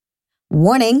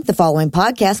Warning, the following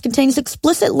podcast contains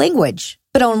explicit language,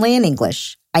 but only in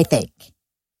English, I think.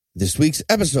 This week's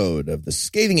episode of The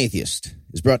Scathing Atheist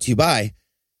is brought to you by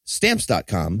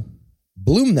Stamps.com,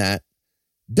 BloomThat,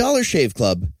 Dollar Shave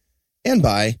Club, and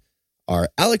by our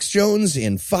Alex Jones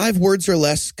in 5 words or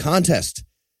less contest.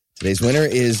 Today's winner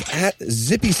is at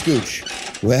Zippy Scooch,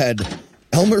 who had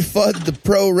Elmer Fudd, the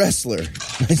pro wrestler.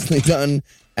 Nicely done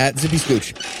at Zippy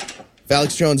Scooch. If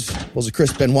Alex Jones pulls a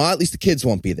Chris Benoit, at least the kids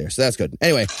won't be there, so that's good.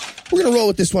 Anyway, we're going to roll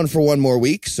with this one for one more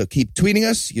week, so keep tweeting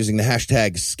us using the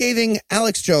hashtag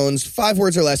ScathingAlexJones, 5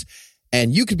 words or less,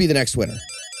 and you could be the next winner.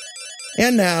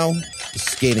 And now, The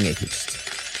Scathing Atheist.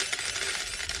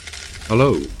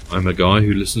 Hello, I'm a guy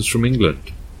who listens from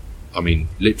England. I mean,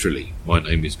 literally, my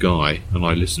name is Guy, and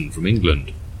I listen from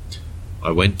England.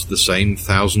 I went to the same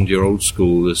 1,000-year-old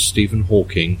school as Stephen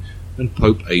Hawking and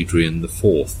Pope Adrian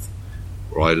IV,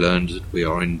 where I learned that we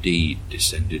are indeed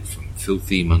descended from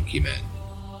filthy monkey men.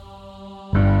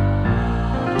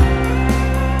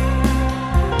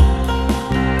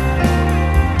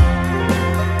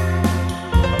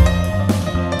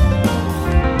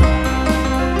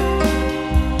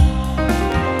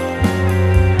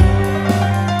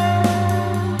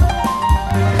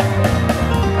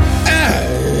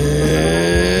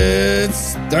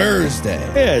 It's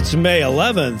Thursday. It's May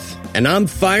 11th. And I'm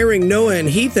firing Noah and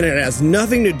Heath, and it has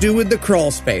nothing to do with the crawl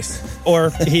space. Or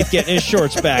Heath getting his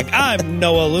shorts back. I'm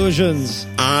No Illusions.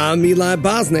 I'm Eli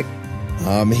Bosnick.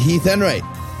 I'm Heath Enright,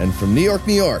 and from New York,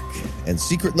 New York, and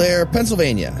Secret Lair,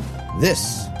 Pennsylvania,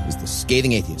 this is The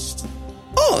Scathing Atheist.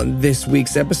 On this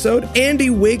week's episode, Andy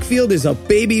Wakefield is a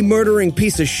baby-murdering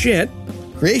piece of shit.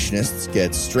 Creationists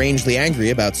get strangely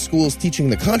angry about schools teaching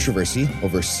the controversy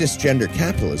over cisgender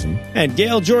capitalism. And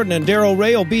Gail Jordan and Daryl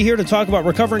Ray will be here to talk about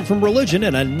recovering from religion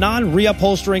in a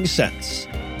non-reupholstering sense.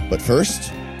 But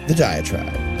first, the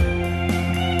diatribe.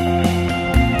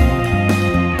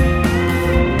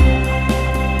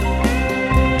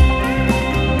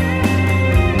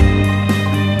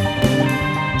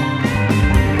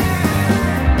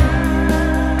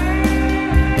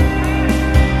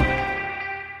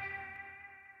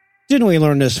 Didn't we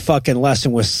learn this fucking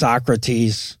lesson with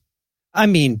Socrates? I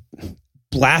mean,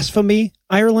 blasphemy,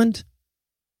 Ireland?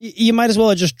 You might as well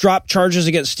have just dropped charges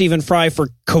against Stephen Fry for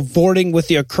cavorting with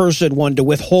the accursed one to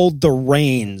withhold the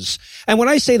reins. And when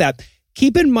I say that,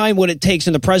 keep in mind what it takes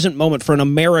in the present moment for an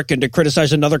American to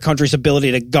criticize another country's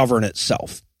ability to govern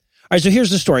itself. All right, so here's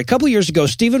the story. A couple of years ago,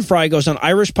 Stephen Fry goes on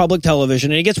Irish public television,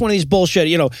 and he gets one of these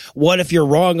bullshit, what if you're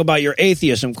wrong about your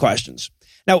atheism questions?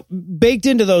 Now, baked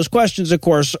into those questions, of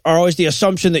course, are always the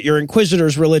assumption that your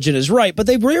inquisitor's religion is right, but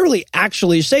they rarely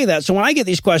actually say that. So when I get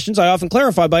these questions, I often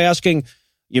clarify by asking,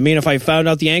 you mean if I found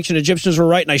out the ancient Egyptians were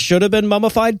right and I should have been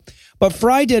mummified? But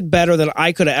Fry did better than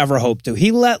I could have ever hoped to. He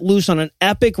let loose on an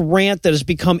epic rant that has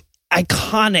become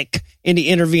iconic in the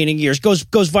intervening years, goes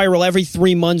viral every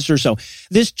 3 months or so.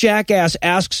 This jackass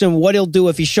asks him what he'll do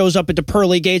if he shows up at the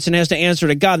pearly gates and has to answer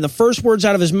to God. And the first words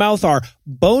out of his mouth are,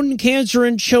 bone cancer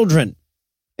in children.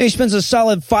 He spends a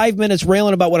solid 5 minutes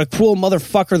railing about what a cruel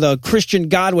motherfucker the Christian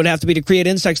God would have to be to create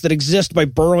insects that exist by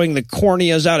burrowing the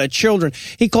corneas out of children.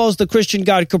 He calls the Christian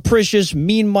God capricious,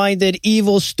 mean-minded,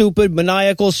 evil, stupid,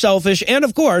 maniacal, selfish, and,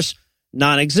 of course,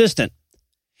 non-existent.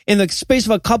 In the space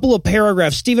of a couple of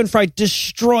paragraphs, Stephen Fry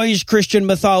destroys Christian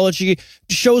mythology,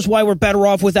 shows why we're better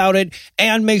off without it,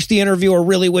 and makes the interviewer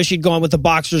really wish he'd gone with the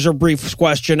boxers or briefs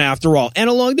question after all. And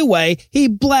along the way, he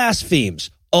blasphemes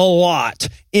a lot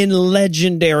in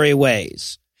legendary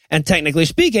ways. And technically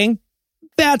speaking,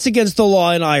 that's against the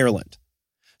law in Ireland.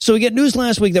 So we get news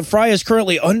last week that Fry is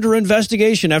currently under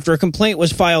investigation after a complaint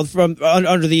was filed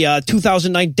under the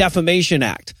 2009 Defamation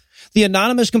Act. The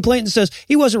anonymous complainant says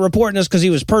he wasn't reporting this because he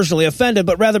was personally offended,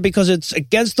 but rather because it's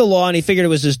against the law and he figured it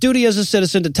was his duty as a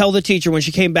citizen to tell the teacher when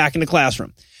she came back in the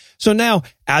classroom. So now,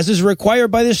 as is required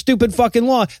by this stupid fucking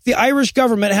law, the Irish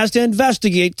government has to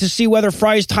investigate to see whether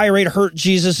Fry's tirade hurt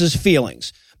Jesus'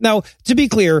 feelings. Now, to be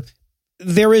clear,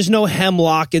 there is no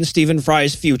hemlock in Stephen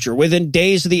Fry's future. Within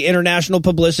days of the international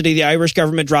publicity, the Irish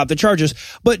government dropped the charges.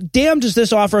 But damn, does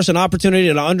this offer us an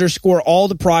opportunity to underscore all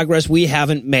the progress we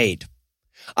haven't made.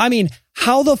 I mean,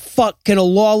 how the fuck can a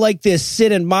law like this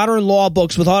sit in modern law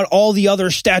books without all the other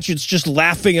statutes just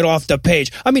laughing it off the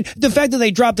page? I mean, the fact that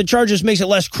they dropped the charges makes it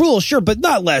less cruel, sure, but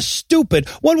not less stupid.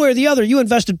 One way or the other, you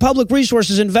invested public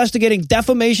resources investigating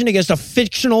defamation against a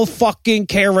fictional fucking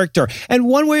character. And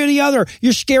one way or the other,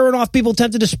 you're scaring off people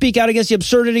tempted to speak out against the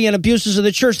absurdity and abuses of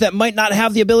the church that might not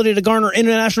have the ability to garner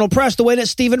international press the way that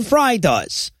Stephen Fry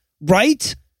does.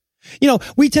 Right? You know,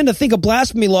 we tend to think of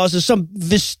blasphemy laws as some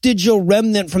vestigial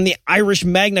remnant from the Irish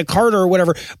Magna Carta or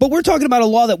whatever, but we're talking about a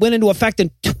law that went into effect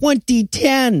in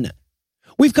 2010.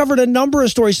 We've covered a number of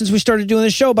stories since we started doing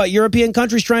this show about European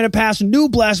countries trying to pass new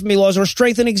blasphemy laws or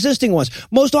strengthen existing ones.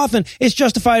 Most often, it's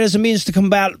justified as a means to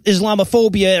combat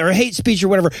Islamophobia or hate speech or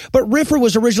whatever, but RFRA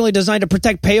was originally designed to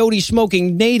protect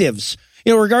peyote-smoking natives.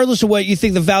 You know, regardless of what you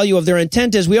think the value of their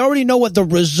intent is, we already know what the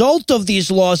result of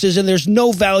these laws is, and there's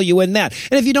no value in that.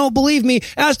 And if you don't believe me,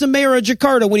 ask the mayor of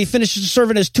Jakarta when he finishes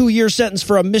serving his 2-year sentence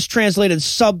for a mistranslated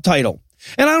subtitle.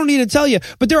 And I don't need to tell you,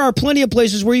 but there are plenty of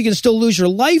places where you can still lose your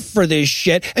life for this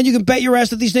shit, and you can bet your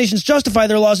ass that these nations justify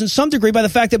their laws in some degree by the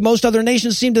fact that most other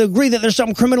nations seem to agree that there's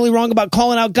something criminally wrong about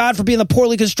calling out God for being the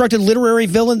poorly constructed literary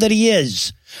villain that he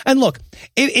is. And look,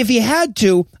 if he had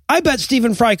to, I bet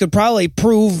Stephen Fry could probably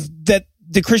prove that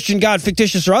the Christian God,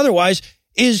 fictitious or otherwise,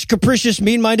 is capricious,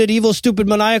 mean-minded, evil, stupid,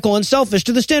 maniacal, and selfish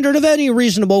to the standard of any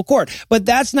reasonable court. But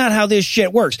that's not how this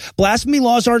shit works. Blasphemy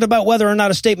laws aren't about whether or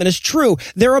not a statement is true.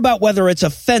 They're about whether it's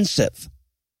offensive.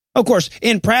 Of course,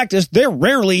 in practice, they're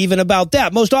rarely even about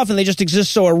that. Most often, they just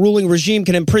exist so a ruling regime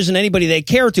can imprison anybody they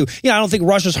care to. You know, I don't think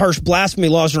Russia's harsh blasphemy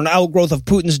laws are an outgrowth of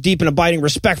Putin's deep and abiding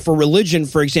respect for religion,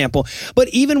 for example. But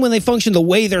even when they function the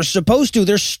way they're supposed to,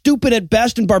 they're stupid at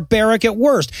best and barbaric at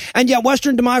worst. And yet,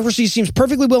 Western democracy seems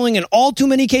perfectly willing in all too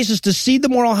many cases to cede the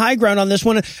moral high ground on this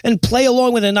one and play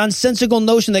along with a nonsensical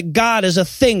notion that God is a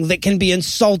thing that can be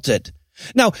insulted.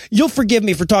 Now, you'll forgive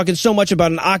me for talking so much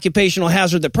about an occupational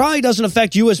hazard that probably doesn't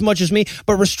affect you as much as me,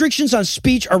 but restrictions on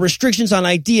speech are restrictions on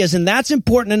ideas, and that's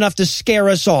important enough to scare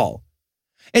us all.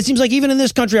 It seems like even in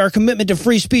this country, our commitment to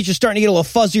free speech is starting to get a little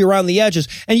fuzzy around the edges,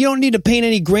 and you don't need to paint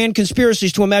any grand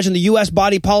conspiracies to imagine the U.S.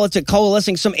 body politic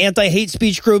coalescing some anti-hate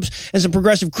speech groups and some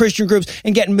progressive Christian groups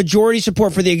and getting majority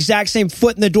support for the exact same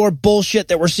foot-in-the-door bullshit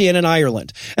that we're seeing in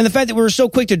Ireland. And the fact that we were so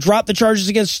quick to drop the charges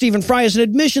against Stephen Fry is an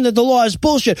admission that the law is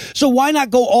bullshit, so why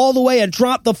not go all the way and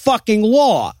drop the fucking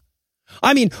law?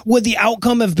 I mean, would the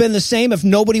outcome have been the same if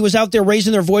nobody was out there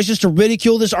raising their voices to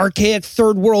ridicule this archaic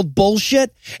third world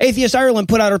bullshit? Atheist Ireland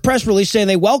put out a press release saying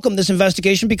they welcome this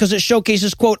investigation because it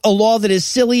showcases, quote, a law that is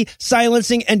silly,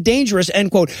 silencing, and dangerous,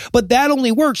 end quote. But that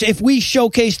only works if we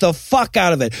showcase the fuck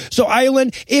out of it. So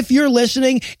Ireland, if you're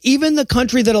listening, even the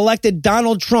country that elected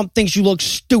Donald Trump thinks you look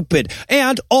stupid.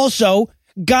 And also,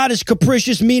 God is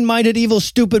capricious, mean-minded, evil,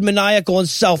 stupid, maniacal, and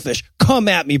selfish. Come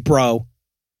at me, bro.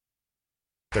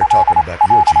 They're talking about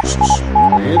your Jesus.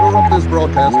 We interrupt this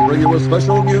broadcast and bring you a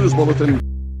special news bulletin.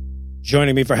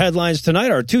 Joining me for headlines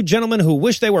tonight are two gentlemen who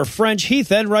wish they were French,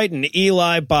 Heath Enright and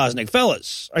Eli Bosnick.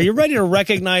 Fellas, are you ready to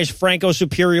recognize Franco's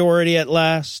superiority at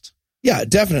last? Yeah,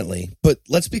 definitely. But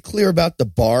let's be clear about the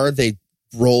bar they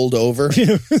rolled over.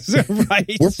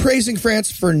 Right. We're praising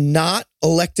France for not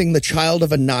electing the child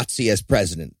of a Nazi as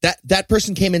president. That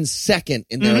person came in second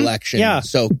in their election. Yeah.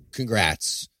 So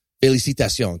congrats.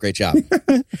 Félicitations. Great job.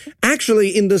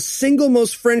 Actually, in the single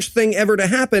most French thing ever to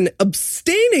happen,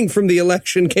 abstaining from the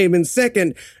election came in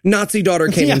second. Nazi daughter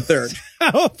came in third.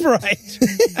 Oh, right.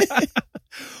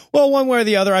 Well, one way or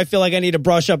the other, I feel like I need to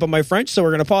brush up on my French, so we're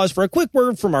going to pause for a quick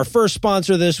word from our first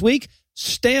sponsor this week,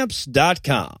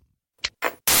 Stamps.com.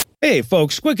 Hey,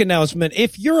 folks, quick announcement.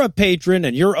 If you're a patron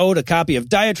and you're owed a copy of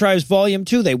Diatribes Volume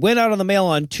 2, they went out on the mail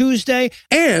on Tuesday.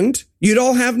 And you'd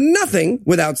all have nothing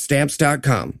without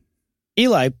Stamps.com.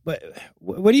 Eli,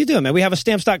 what are you doing, man? We have a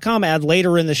Stamps.com ad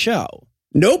later in the show.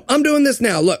 Nope, I'm doing this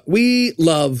now. Look, we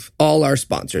love all our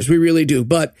sponsors. We really do.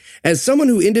 But as someone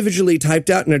who individually typed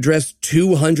out and addressed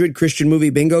 200 Christian movie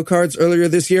bingo cards earlier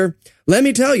this year, let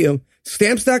me tell you,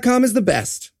 Stamps.com is the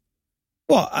best.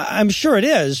 Well, I'm sure it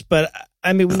is, but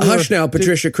I mean... Hush now,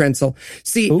 Patricia Krenzel.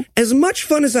 See, as much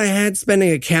fun as I had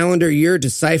spending a calendar year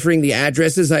deciphering the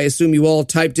addresses I assume you all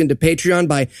typed into Patreon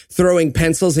by throwing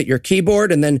pencils at your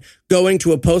keyboard and then going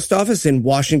to a post office in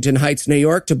Washington Heights, New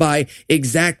York to buy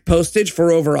exact postage for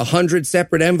over 100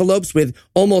 separate envelopes with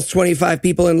almost 25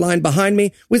 people in line behind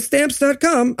me, with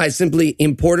Stamps.com, I simply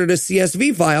imported a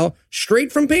CSV file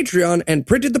straight from Patreon and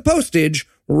printed the postage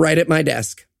right at my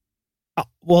desk.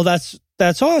 Well, that's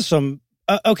awesome.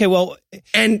 Okay, well,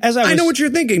 and as I know what you're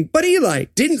thinking, but Eli,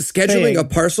 didn't scheduling a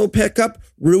parcel pickup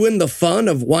ruin the fun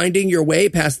of winding your way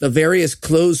past the various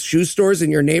closed shoe stores in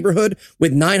your neighborhood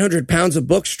with 900 pounds of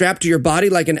books strapped to your body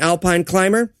like an alpine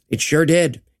climber? It sure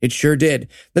did. It sure did.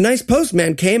 The nice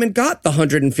postman came and got the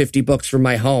 150 books from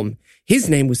my home. His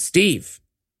name was Steve.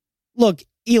 Look,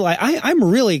 Eli, I'm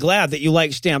really glad that you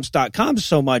like Stamps.com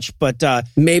so much, but...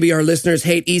 Maybe our listeners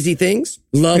hate easy things,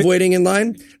 love waiting in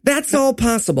line. That's all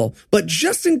possible. But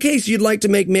just in case you'd like to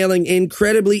make mailing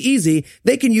incredibly easy,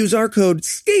 they can use our code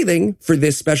SCATHING for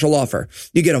this special offer.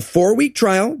 You get a 4-week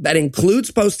trial that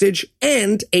includes postage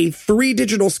and a free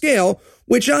digital scale,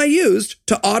 which I used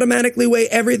to automatically weigh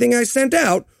everything I sent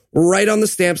out right on the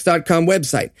Stamps.com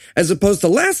website, as opposed to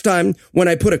last time when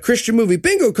I put a Christian movie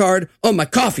bingo card on my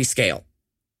coffee scale.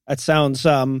 That sounds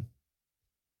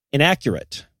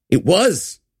inaccurate. It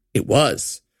was.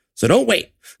 So don't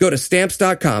wait. Go to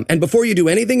Stamps.com, and before you do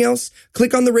anything else,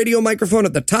 click on the radio microphone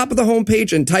at the top of the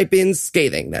homepage and type in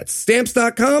Scathing. That's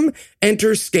Stamps.com,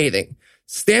 enter Scathing.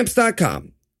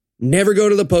 Stamps.com. Never go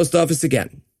to the post office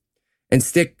again. And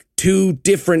stick 2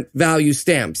 different value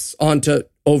stamps onto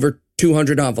over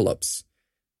 200 envelopes,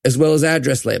 as well as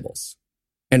address labels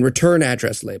and return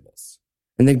address labels,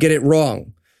 and then get it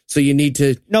wrong. So you need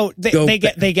to they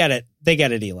get it. They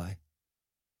get it, Eli.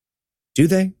 Do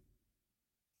they?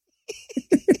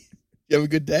 You have a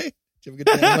good day? Did you have a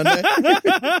good day on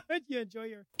Monday? You enjoy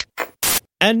your...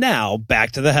 And now,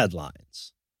 back to the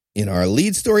headlines. In our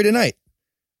lead story tonight,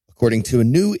 according to a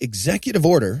new executive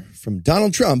order from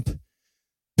Donald Trump,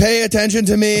 pay attention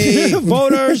to me.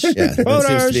 Voters. Yeah, that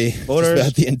seems to be just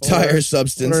about the entire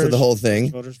substance of the whole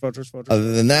thing. Voters.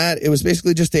 Other than that, it was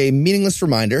basically just a meaningless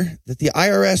reminder that the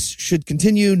IRS should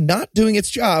continue not doing its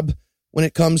job when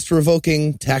it comes to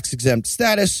revoking tax-exempt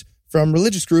status from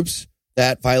religious groups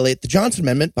that violate the Johnson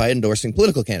Amendment by endorsing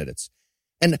political candidates.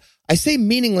 And I say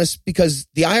meaningless because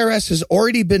the IRS has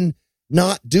already been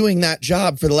not doing that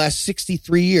job for the last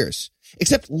 63 years,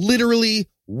 except literally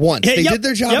once. They did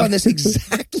their job on this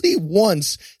exactly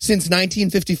once since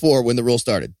 1954 when the rule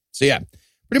started. So yeah,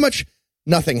 pretty much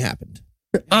nothing happened.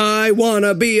 I want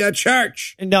to be a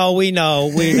church. No, we know.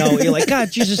 You're like,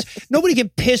 God, Jesus, nobody can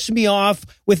piss me off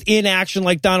with inaction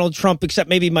like Donald Trump, except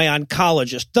maybe my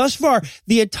oncologist. Thus far,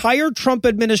 the entire Trump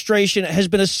administration has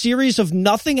been a series of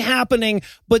nothing happening,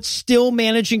 but still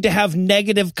managing to have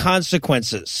negative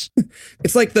consequences.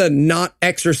 It's like the not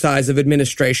exercise of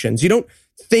administrations. You don't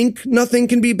think nothing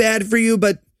can be bad for you,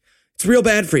 but it's real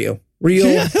bad for you. Real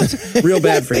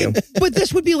bad for you. But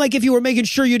this would be like if you were making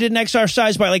sure you didn't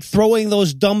exercise by like throwing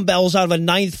those dumbbells out of a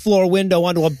 9th floor window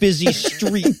onto a busy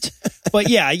street. But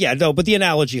but the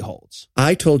analogy holds.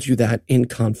 I told you that in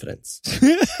confidence.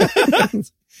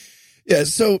 Yeah,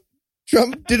 so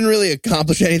Trump didn't really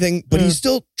accomplish anything, but he's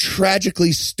still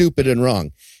tragically stupid and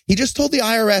wrong. He just told the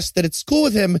IRS that it's cool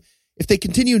with him if they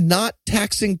continue not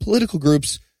taxing political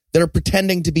groups that are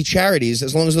pretending to be charities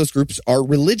as long as those groups are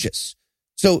religious.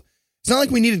 So it's not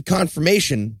like we needed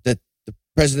confirmation that the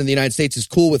president of the United States is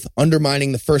cool with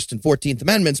undermining the First and 14th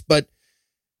Amendments, but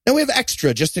now we have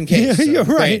extra just in case. Yeah, you're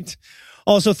right.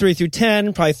 Also 3 through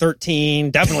 10, probably 13,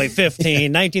 definitely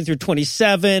 15, 19 through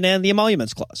 27, and the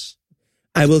emoluments clause.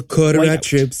 I will quarter our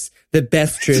troops, the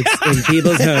best troops in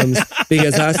people's homes,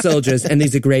 because our soldiers, and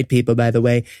these are great people, by the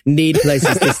way, need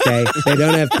places to stay. They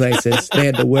don't have places. They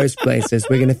had the worst places.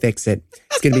 We're going to fix it.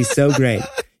 It's going to be so great.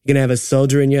 You're going to have a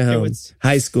soldier in your home,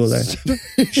 high schooler,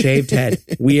 shaved head,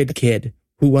 weird kid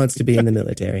who wants to be in the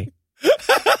military.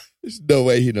 There's no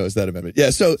way he knows that amendment.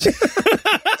 Yeah, so,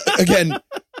 again,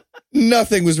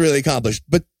 nothing was really accomplished.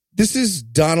 But this is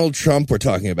Donald Trump we're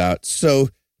talking about. So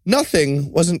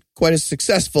nothing wasn't quite as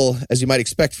successful as you might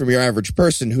expect from your average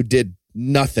person who did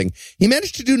nothing. He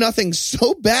managed to do nothing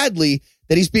so badly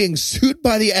that he's being sued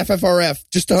by the FFRF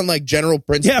just on like general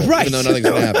principle, even though nothing's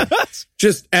going to happen.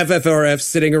 Just FFRF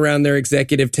sitting around their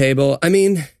executive table. I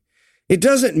mean, it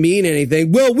doesn't mean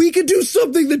anything. Well, we could do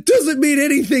something that doesn't mean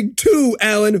anything too,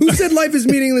 Alan. Who said life is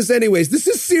meaningless anyways? This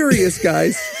is serious,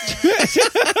 guys.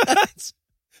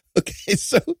 Okay,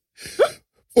 so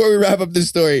before we wrap up this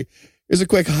story, here's a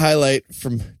quick highlight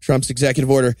from Trump's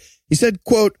executive order. He said,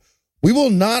 quote, "We will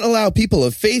not allow people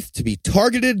of faith to be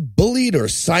targeted, bullied, or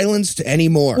silenced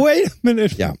anymore." Wait a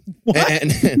minute. Yeah.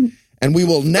 And we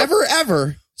will never,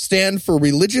 ever stand for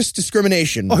religious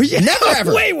discrimination. Oh, yeah. Never,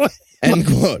 ever. Wait, what? End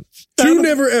quote. 2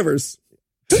 never evers.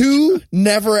 2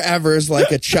 never evers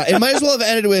like a child. It might as well have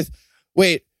ended with,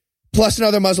 wait, plus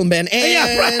another Muslim ban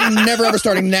and never ever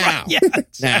starting now. Yeah,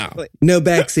 exactly. Now. No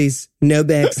backsies. No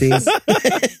backsies.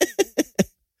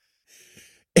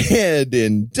 And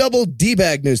in double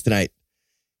D-bag news tonight,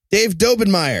 Dave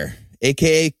Dobenmeyer,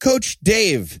 a.k.a. Coach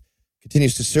Dave,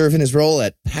 continues to serve in his role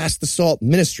at Pass the Salt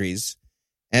Ministries.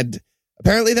 And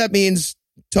apparently that means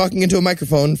talking into a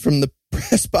microphone from the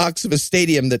press box of a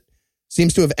stadium that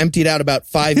seems to have emptied out about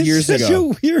 5 years ago. Such a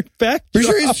weird backdrop. Pretty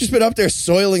sure he's just been up there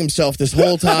soiling himself this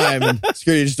whole time, and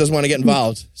security just doesn't want to get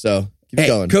involved. So Keep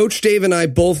going. Coach Dave and I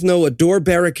both know a door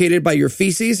barricaded by your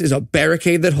feces is a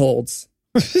barricade that holds.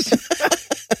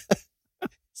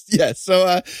 Yeah,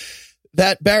 so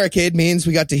that barricade means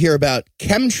we got to hear about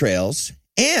chemtrails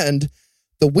and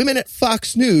the women at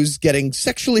Fox News getting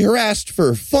sexually harassed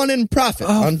for fun and profit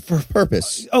on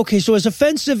purpose. Okay, so as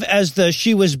offensive as the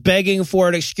she was begging for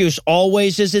an excuse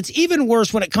always is, it's even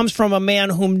worse when it comes from a man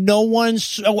whom no one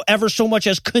ever so much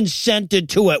as consented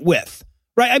to it with.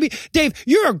 Right? I mean, Dave,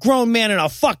 you're a grown man in a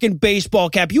fucking baseball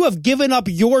cap. You have given up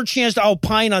your chance to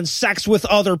opine on sex with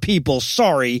other people.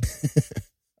 Sorry.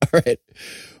 All right.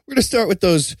 We're going to start with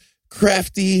those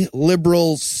crafty,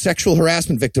 liberal sexual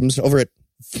harassment victims over at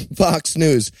Fox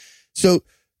News. So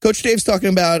Coach Dave's talking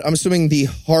about, I'm assuming, the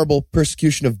horrible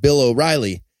persecution of Bill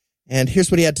O'Reilly. And here's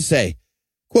what he had to say.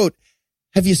 Quote,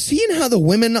 have you seen how the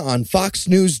women on Fox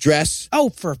News dress? Oh,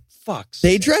 for fuck's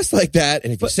They dress like that,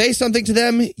 and if you say something to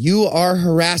them, you are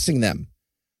harassing them.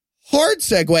 Hard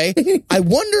segue. I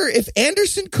wonder if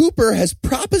Anderson Cooper has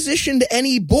propositioned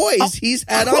any boys he's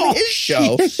had on his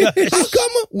show. Jesus. How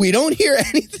come we don't hear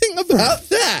anything about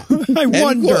that? I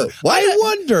wonder. I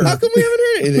wonder. How come we haven't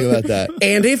heard anything about that?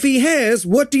 And if he has,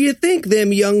 what do you think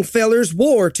them young fellers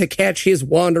wore to catch his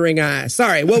wandering eye?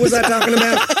 Sorry, what was I talking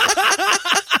about?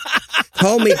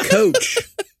 Call me Coach.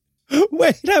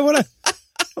 Wait, I want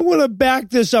to back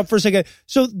this up for a second.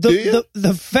 So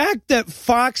the fact that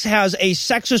Fox has a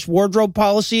sexist wardrobe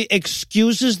policy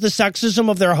excuses the sexism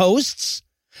of their hosts.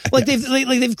 Like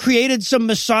they've created some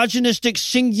misogynistic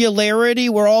singularity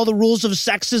where all the rules of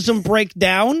sexism break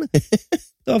down.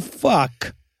 The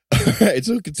fuck. All right.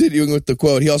 So continuing with the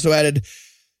quote, he also added,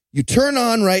 "You turn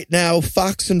on right now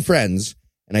Fox and Friends,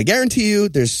 and I guarantee you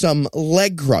there's some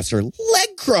leg crosser. Leg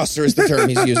crosser is the term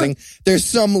he's using. There's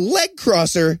some leg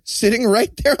crosser sitting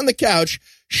right there on the couch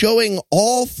showing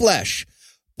all flesh.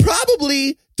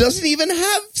 Probably doesn't even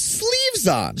have sleeves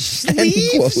on."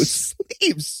 Sleeves?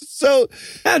 Sleeves. So,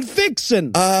 and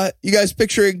Vixen. you guys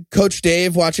picturing Coach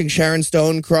Dave watching Sharon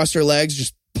Stone cross her legs,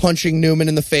 just punching Newman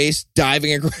in the face,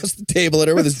 diving across the table at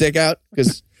her with his dick out?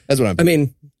 Because that's what I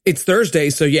mean, it's Thursday,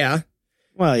 so yeah.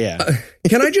 Well, yeah.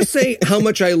 Can I just say how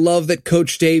much I love that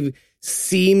Coach Dave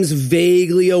seems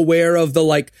vaguely aware of the,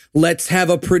 like, let's have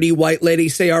a pretty white lady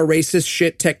say our racist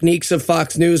shit techniques of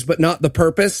Fox News, but not the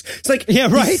purpose. It's like, yeah,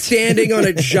 right. He's standing on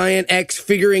a giant X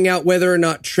figuring out whether or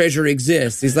not treasure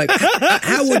exists. He's like,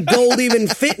 how would gold even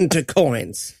fit into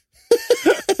coins?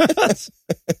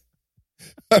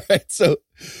 All right, so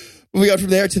moving on from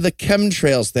there to the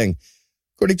chemtrails thing.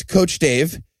 According to Coach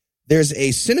Dave, there's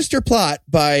a sinister plot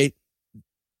by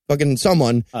fucking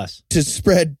someone to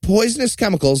spread poisonous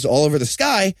chemicals all over the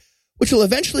sky, which will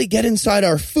eventually get inside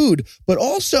our food, but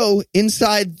also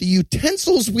inside the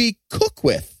utensils we cook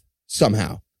with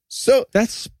somehow. So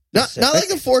that's not like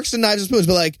the forks and knives and spoons,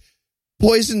 but like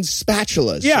poison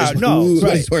spatulas. Yeah,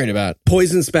 what he's worried about.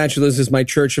 Poison spatulas is my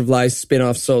Church of Lies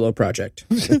spin-off solo project.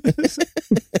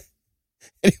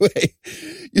 Anyway,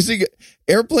 you see,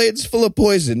 airplanes full of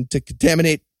poison to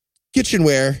contaminate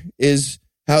kitchenware is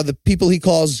how the people he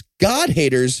calls God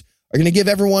haters are going to give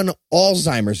everyone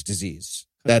Alzheimer's disease.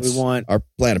 That's our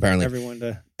plan, apparently. Everyone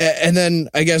to... And then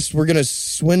I guess we're going to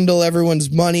swindle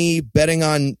everyone's money betting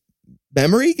on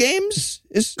memory games?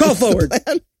 Call forward.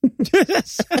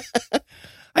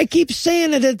 I keep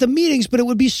saying it at the meetings, but it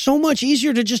would be so much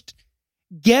easier to just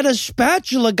get a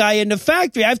spatula guy in the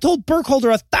factory. I've told Burkholder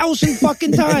 1,000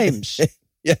 fucking times.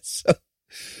 Yes.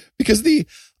 Because the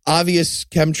obvious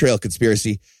chemtrail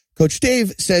conspiracy, Coach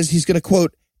Dave says he's going to,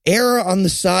 quote, err on the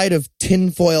side of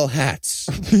tinfoil hats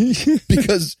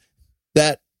because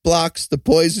that blocks the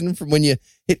poison from when you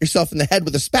hit yourself in the head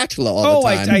with a spatula all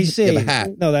the time. I see. You have a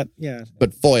hat. No, yeah.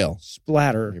 But foil.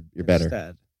 Splatter. You're better.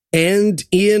 Instead. And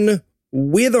in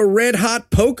with a red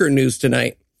hot poker news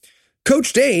tonight,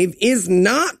 Coach Dave is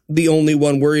not the only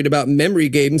one worried about memory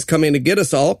games coming to get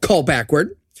us all. Call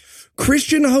backward.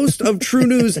 Christian host of True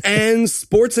News and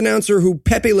sports announcer who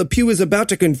Pepe Le Pew is about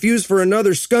to confuse for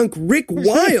another skunk, Rick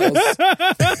Wiles,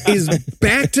 is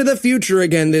back to the future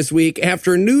again this week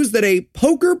after news that a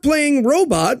poker-playing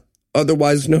robot,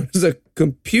 otherwise known as a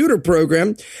computer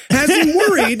program, has him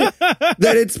worried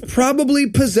that it's probably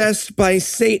possessed by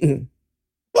Satan.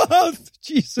 Oh,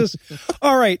 Jesus.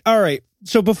 All right.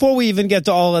 So before we even get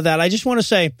to all of that, I just want to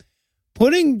say,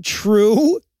 putting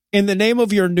true in the name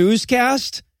of your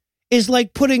newscast is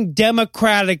like putting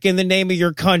democratic in the name of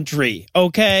your country,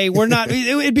 okay? We're not,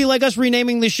 it'd be like us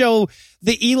renaming the show,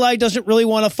 the Eli doesn't really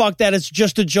want to fuck that, it's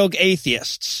just a joke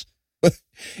atheists.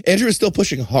 Andrew is still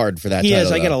pushing hard for that He title,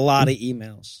 is, I though. get a lot of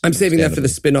emails. I'm saving that for the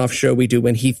spin-off show we do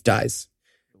when Heath dies.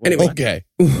 Anyway. Okay,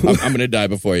 I'm going to die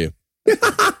before you.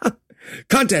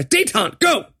 Contest, detente,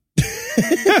 go!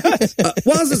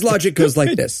 Wiles' logic goes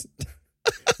like this.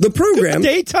 The program...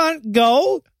 Detente,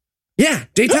 go? Yeah,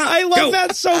 detente, I love go.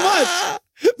 that so much.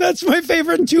 That's my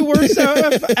favorite two words that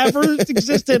have ever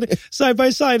existed side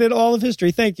by side in all of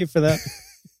history. Thank you for that.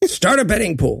 Start a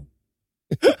betting pool.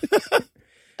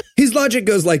 His logic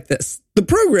goes like this. The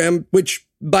program, which,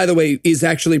 by the way, is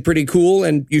actually pretty cool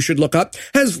and you should look up,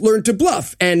 has learned to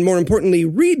bluff and, more importantly,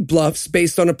 read bluffs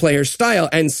based on a player's style.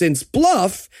 And since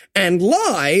bluff and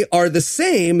lie are the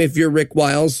same if you're Rick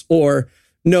Wiles or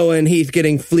Noah and Heath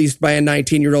getting fleeced by a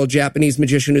 19-year-old Japanese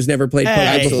magician who's never played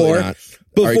poker before.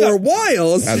 Before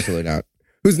Wiles, absolutely not,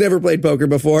 who's never played poker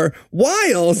before,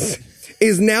 Wiles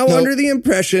is now under the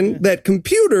impression that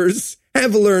computers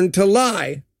have learned to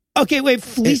lie. Okay, wait,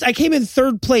 fleeced? I came in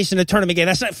third place in a tournament game.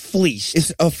 That's not fleeced.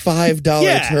 It's a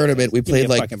 $5 tournament. We played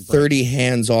like 30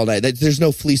 hands all night. There's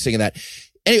no fleecing in that.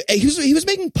 Anyway, he was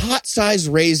making pot-sized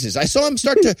raises. I saw him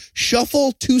start to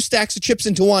shuffle 2 stacks of chips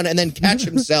into one and then catch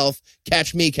himself,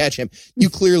 catch me, catch him. You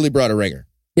clearly brought a ringer.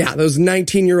 Yeah, those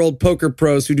 19-year-old poker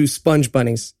pros who do sponge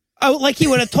bunnies. Oh, like he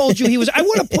would have told you he was. I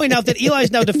want to point out that Eli's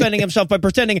now defending himself by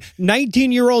pretending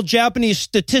 19-year-old Japanese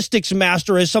statistics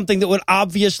master is something that would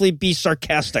obviously be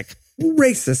sarcastic.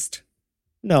 Racist.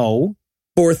 No.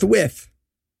 Forthwith.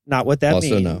 Not what that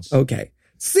also means. No. Okay.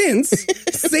 Since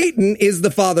Satan is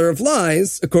the father of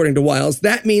lies, according to Wiles,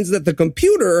 that means that the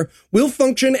computer will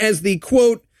function as the,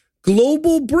 quote,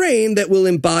 global brain that will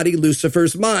embody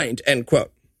Lucifer's mind, end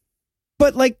quote.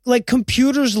 But like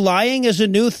computers lying is a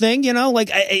new thing, you know? Like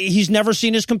he's never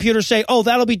seen his computer say, oh,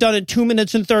 that'll be done in 2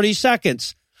 minutes and 30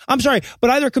 seconds. I'm sorry, but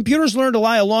either computers learned to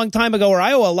lie a long time ago or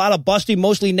I owe a lot of busty,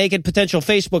 mostly naked potential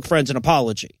Facebook friends an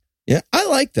apology. Yeah, I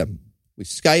like them. We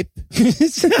Skype,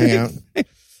 hang out.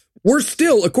 We're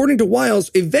still, according to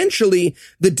Wiles, eventually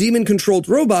the demon-controlled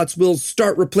robots will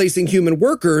start replacing human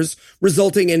workers,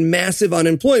 resulting in massive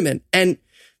unemployment. And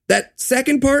that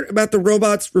second part about the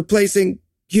robots replacing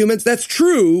humans, that's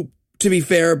true, to be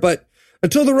fair, but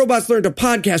until the robots learn to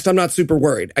podcast, I'm not super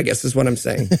worried, I guess is what I'm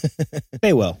saying.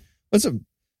 They will. What's a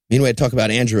mean way to talk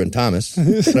about Andrew and Thomas?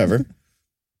 Whatever.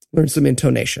 Learn some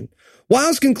intonation.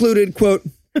 Wiles concluded, quote,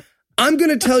 I'm going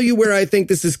to tell you where I think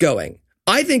this is going.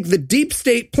 I think the deep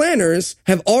state planners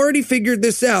have already figured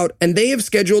this out, and they have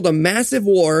scheduled a massive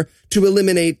war to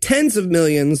eliminate tens of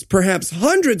millions, perhaps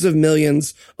hundreds of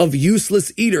millions of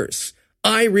useless eaters.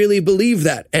 I really believe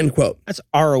that, end quote. That's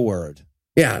our word.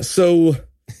 Yeah, so,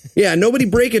 yeah, nobody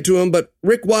break it to him, but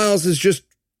Rick Wiles has just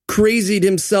crazied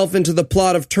himself into the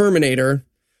plot of Terminator,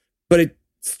 but it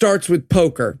starts with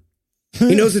poker.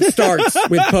 He knows it starts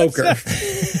with poker.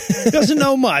 Doesn't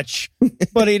know much,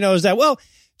 but he knows that. Well,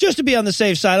 just to be on the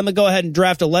safe side, I'm going to go ahead and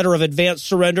draft a letter of advanced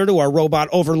surrender to our robot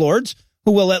overlords,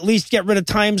 who will at least get rid of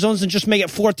time zones and just make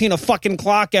it 14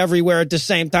 o'clock everywhere at the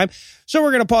same time. So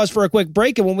we're going to pause for a quick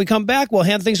break, and when we come back, we'll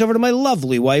hand things over to my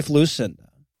lovely wife, Lucinda.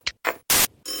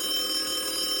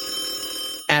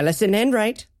 Allison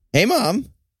Enright. Hey, Mom.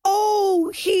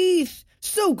 Oh, Heath.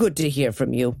 So good to hear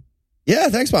from you. Yeah,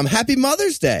 thanks, Mom. Happy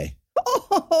Mother's Day.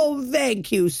 Oh,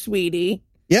 thank you, sweetie.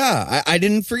 Yeah, I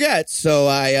didn't forget, so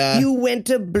I... You went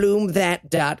to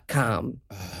bloomthat.com.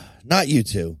 Not you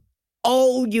two.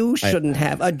 Oh, you shouldn't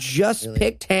have. A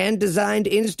just-picked, hand-designed,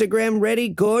 Instagram-ready,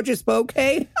 gorgeous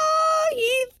bouquet? Oh,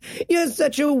 Heath, you're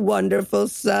such a wonderful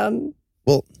son.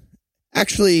 Well,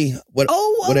 actually, what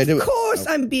I did... Of course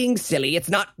I'm being silly. It's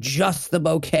not just the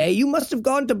bouquet. You must have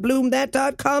gone to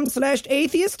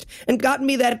bloomthat.com/atheist and gotten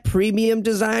me that premium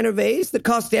designer vase that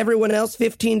cost everyone else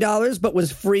 $15 but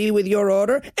was free with your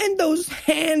order, and those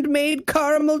handmade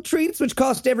caramel treats which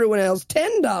cost everyone else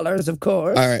 $10, of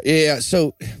course. All right, yeah,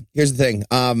 so here's the thing.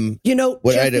 You know,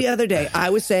 just the other day,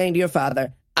 I was saying to your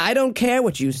father, I don't care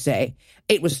what you say.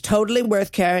 It was totally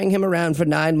worth carrying him around for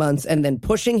 9 months and then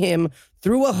pushing him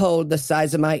through a hole the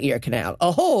size of my ear canal.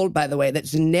 A hole, by the way,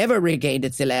 that's never regained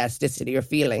its elasticity or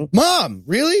feeling. Mom,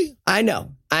 really? I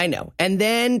know. And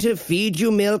then to feed you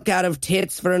milk out of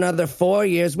tits for another 4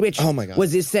 years, which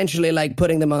was essentially like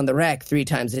putting them on the rack 3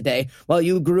 times a day while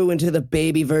you grew into the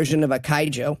baby version of a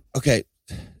kaijo. Okay,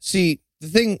 see... The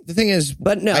thing is...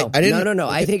 But no, I didn't... No.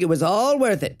 I think it was all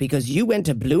worth it because you went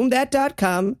to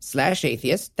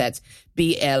bloomthat.com/atheist. That's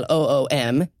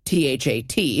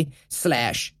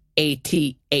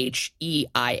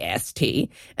BLOOMTHAT/ATHEIST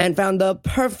and found the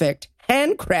perfect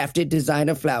handcrafted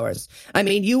designer flowers. I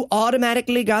mean, you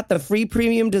automatically got the free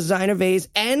premium designer vase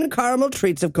and caramel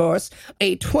treats, of course,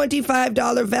 a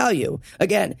 $25 value.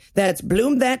 Again, that's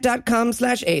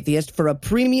bloomthat.com/atheist for a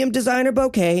premium designer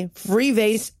bouquet, free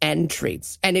vase, and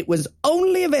treats. And it was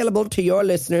only available to your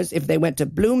listeners if they went to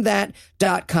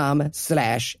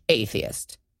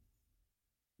bloomthat.com/atheist.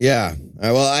 Yeah.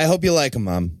 Well, I hope you like them,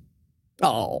 Mom.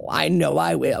 Oh, I know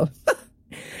I will.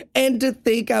 And to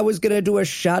think I was going to do a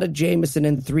shot of Jameson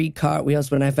and 3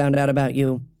 cartwheels when I found out about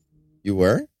you. You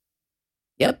were?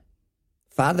 Yep.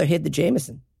 Father hid the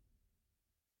Jameson.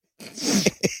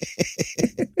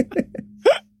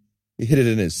 He hid it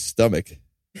in his stomach.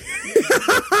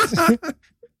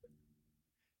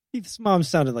 His mom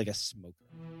sounded like a smoker.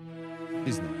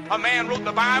 He's not. A man wrote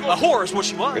the Bible. A whore is what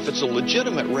she was. If it's a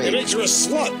legitimate rape, It makes you a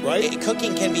slut, right?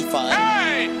 Cooking can be fun.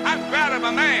 Hey, I'm proud of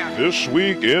a man. This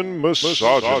week in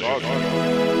misogyny.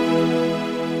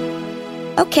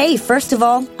 Okay, first of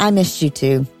all, I missed you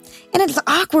too. And it's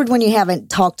awkward when you haven't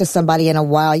talked to somebody in a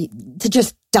while to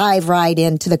just dive right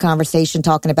into the conversation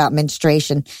talking about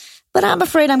menstruation. But I'm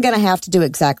afraid I'm going to have to do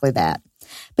exactly that.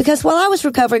 Because while I was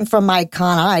recovering from my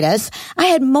conitis, I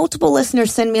had multiple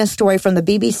listeners send me a story from the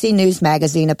BBC News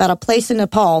magazine about a place in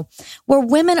Nepal where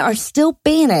women are still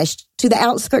banished to the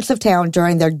outskirts of town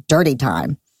during their dirty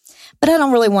time. But I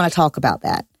don't really want to talk about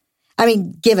that. I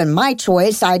mean, given my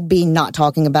choice, I'd be not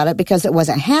talking about it because it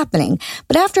wasn't happening.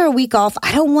 But after a week off,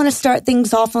 I don't want to start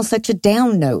things off on such a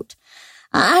down note.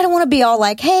 I don't want to be all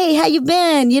like, hey, how you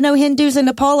been? You know, Hindus in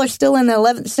Nepal are still in the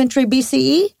 11th century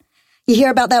BCE? You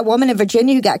hear about that woman in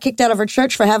Virginia who got kicked out of her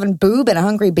church for having boob and a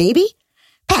hungry baby?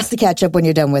 Pass the ketchup when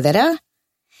you're done with it, huh?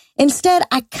 Instead,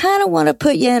 I kind of want to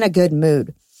put you in a good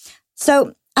mood.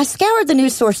 So I scoured the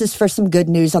news sources for some good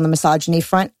news on the misogyny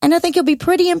front, and I think you'll be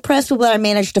pretty impressed with what I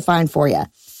managed to find for you.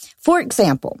 For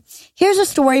example, here's a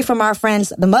story from our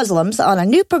friends, the Muslims, on a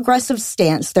new progressive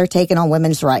stance they're taking on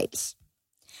women's rights.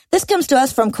 This comes to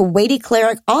us from Kuwaiti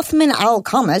cleric Othman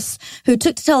al-Khamis, who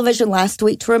took to television last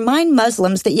week to remind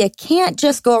Muslims that you can't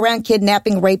just go around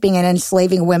kidnapping, raping, and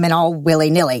enslaving women all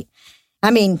willy-nilly.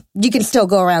 I mean, you can still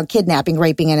go around kidnapping,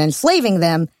 raping, and enslaving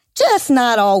them, just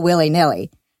not all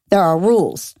willy-nilly. There are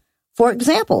rules. For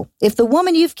example, if the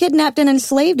woman you've kidnapped and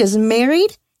enslaved is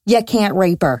married, you can't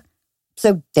rape her.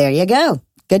 So there you go.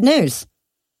 Good news.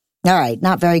 All right,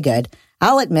 not very good,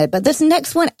 I'll admit, but this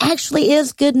next one actually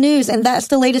is good news, and that's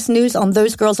the latest news on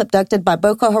those girls abducted by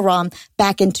Boko Haram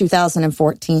back in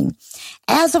 2014.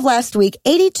 As of last week,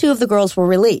 82 of the girls were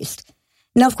released.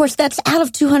 Now, of course, that's out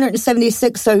of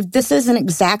 276, so this isn't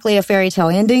exactly a fairy tale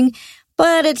ending,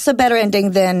 but it's a better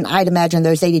ending than I'd imagine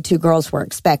those 82 girls were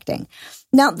expecting.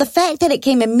 Now, the fact that it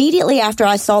came immediately after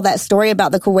I saw that story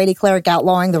about the Kuwaiti cleric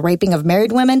outlawing the raping of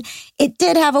married women, it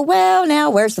did have a, well,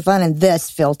 now where's the fun in this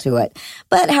feel to it.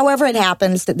 But however it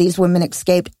happens that these women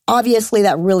escaped, obviously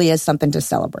that really is something to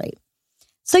celebrate.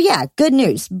 So yeah, good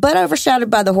news, but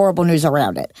overshadowed by the horrible news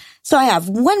around it. So I have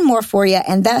one more for you,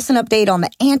 and that's an update on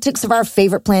the antics of our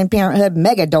favorite Planned Parenthood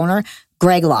mega donor,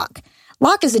 Greg Locke.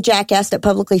 Locke is a jackass that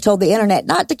publicly told the internet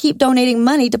not to keep donating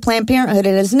money to Planned Parenthood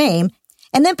in his name,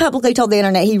 and then publicly told the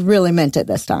internet he really meant it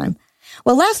this time.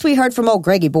 Well, last we heard from old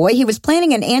Greggy boy, he was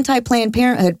planning an anti-Planned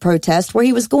Parenthood protest where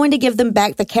he was going to give them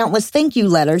back the countless thank you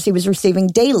letters he was receiving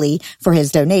daily for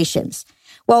his donations.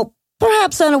 Well,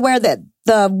 perhaps unaware that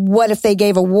the what if they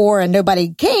gave a war and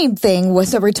nobody came thing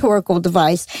was a rhetorical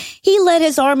device, he led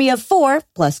his army of 4,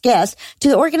 plus guests, to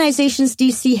the organization's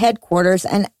D.C. headquarters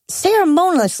and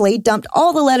ceremoniously dumped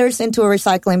all the letters into a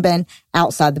recycling bin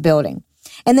outside the building.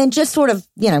 And then just sort of,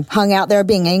 hung out there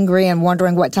being angry and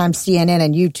wondering what time CNN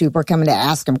and YouTube were coming to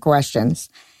ask him questions.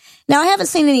 Now, I haven't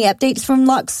seen any updates from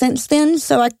Locke since then,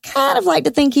 so I kind of like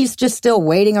to think he's just still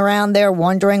waiting around there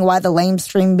wondering why the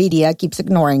lamestream media keeps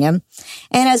ignoring him.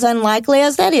 And as unlikely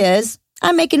as that is,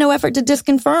 I'm making no effort to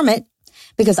disconfirm it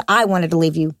because I wanted to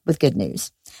leave you with good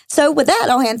news. So with that,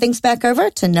 I'll hand things back over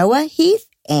to Noah, Heath,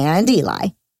 and Eli.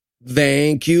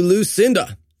 Thank you,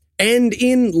 Lucinda. And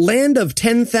in Land of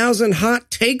 10,000 Hot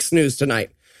Takes news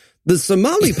tonight, the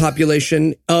Somali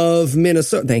population of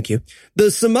Minnesota, thank you.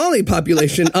 The Somali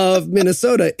population of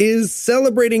Minnesota is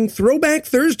celebrating Throwback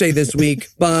Thursday this week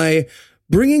by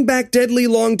bringing back deadly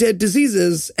long dead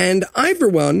diseases. And I, for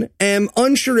one, am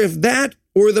unsure if that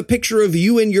or the picture of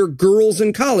you and your girls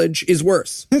in college is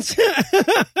worse.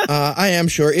 I am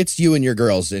sure it's you and your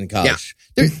girls in college.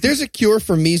 Yeah. There's a cure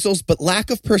for measles, but lack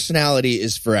of personality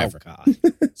is forever. Oh, God.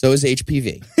 So is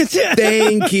HPV.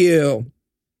 Thank you.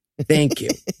 Thank you.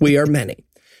 We are many.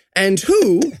 And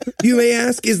who, you may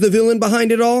ask, is the villain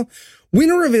behind it all?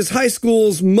 Winner of his high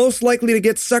school's most likely to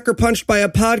get sucker punched by a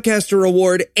podcaster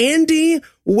award, Andy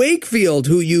Wakefield,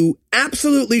 who you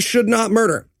absolutely should not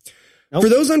murder. Nope. For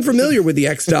those unfamiliar with the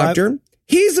ex-doctor,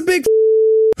 he's a big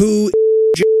who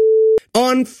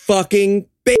on fucking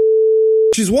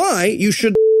which is why you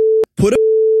should put a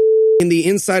in the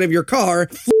inside of your car,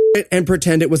 it and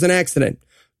pretend it was an accident.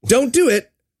 Don't do it.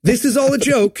 This is all a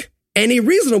joke. Any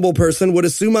reasonable person would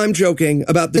assume I'm joking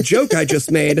about the joke I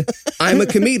just made. I'm a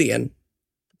comedian.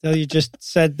 So you just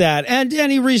said that. And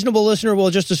any reasonable listener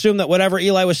will just assume that whatever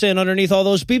Eli was saying underneath all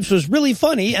those beeps was really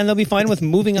funny, and they'll be fine with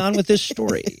moving on with this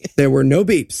story. There were no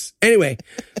beeps. Anyway,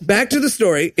 back to the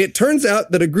story. It turns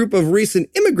out that a group of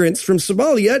recent immigrants from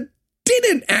Somalia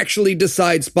didn't actually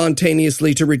decide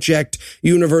spontaneously to reject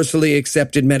universally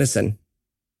accepted medicine.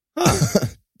 Huh.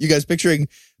 You guys picturing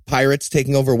pirates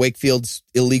taking over Wakefield's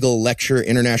illegal lecture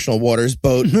international waters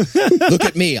boat? Look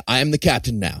at me. I am the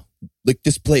captain now. Lick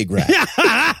this plague rat.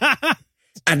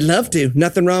 I'd love to.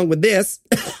 Nothing wrong with this.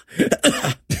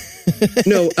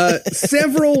 No,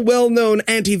 several well-known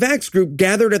anti-vax group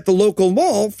gathered at the local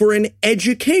mall for an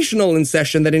educational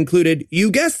session that included, you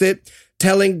guessed it,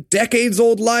 telling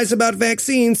decades-old lies about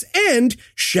vaccines and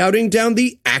shouting down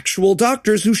the actual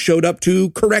doctors who showed up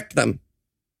to correct them.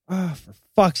 Oh, for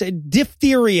fuck's sake.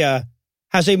 Diphtheria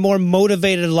has a more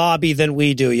motivated lobby than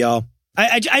we do, y'all.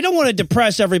 I don't want to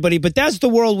depress everybody, but that's the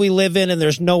world we live in, and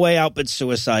there's no way out but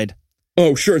suicide.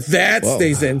 Oh, sure. That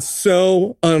stays in.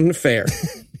 So unfair.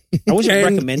 I wasn't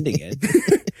recommending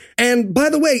it. And by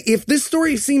the way, if this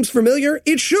story seems familiar,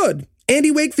 it should. Andy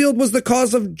Wakefield was the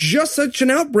cause of just such an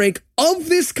outbreak of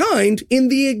this kind in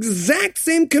the exact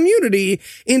same community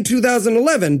in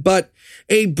 2011. But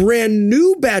a brand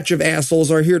new batch of assholes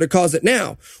are here to cause it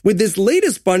now, with this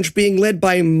latest bunch being led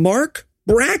by Mark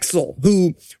Braxel,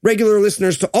 who regular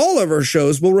listeners to all of our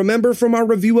shows will remember from our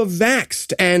review of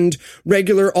Vaxxed, and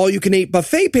regular all-you-can-eat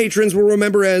buffet patrons will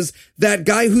remember as that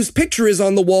guy whose picture is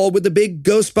on the wall with the big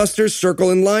Ghostbusters circle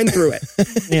and line through it.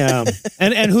 Yeah,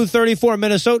 and who 34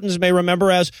 Minnesotans may remember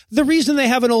as the reason they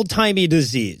have an old-timey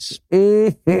disease.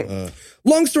 Mm-hmm.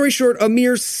 Long story short, a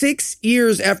mere 6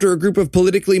 years after a group of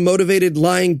politically motivated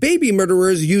lying baby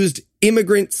murderers used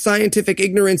immigrant scientific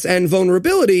ignorance and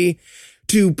vulnerability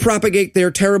to propagate their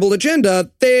terrible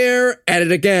agenda, they're at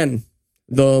it again.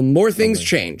 The more things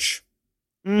change.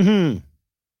 Mm-hmm.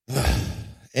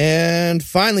 And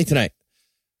finally tonight,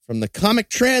 from the Comic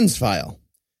Trans File,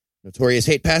 notorious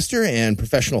hate pastor and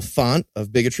professional font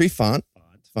of bigotry,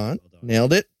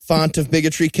 nailed it, font of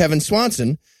bigotry Kevin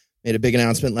Swanson made a big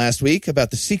announcement last week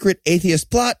about the secret atheist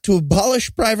plot to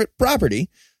abolish private property,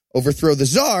 overthrow the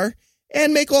czar,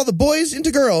 and make all the boys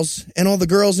into girls and all the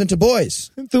girls into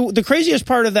boys. The craziest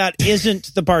part of that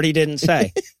isn't the part he didn't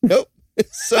say. Nope.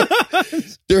 So,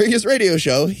 during his radio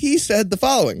show, he said the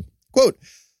following, quote,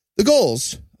 "The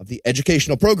goals of the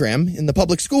educational program in the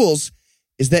public schools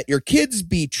is that your kids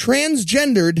be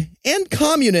transgendered and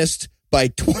communist by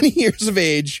 20 years of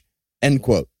age," end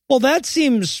quote. Well, that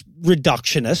seems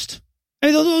reductionist. I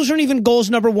mean, those aren't even goals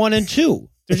number 1 and 2.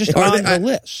 They're just on the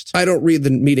list. I don't read the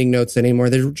meeting notes anymore.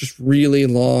 They're just really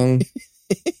long.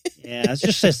 Yeah, it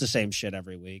just says the same shit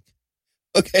every week.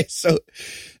 Okay, so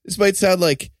this might sound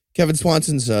like Kevin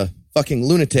Swanson's a fucking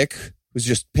lunatic who's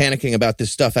just panicking about this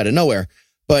stuff out of nowhere,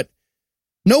 but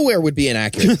nowhere would be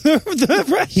inaccurate.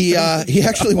 He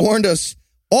actually warned us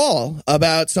all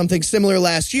about something similar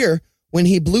last year when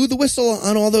he blew the whistle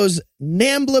on all those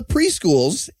NAMBLA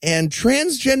preschools and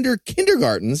transgender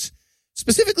kindergartens,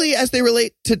 specifically as they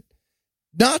relate to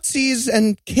Nazis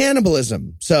and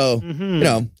cannibalism. So,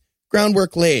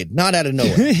 groundwork laid, not out of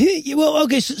nowhere. Well,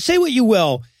 okay, so say what you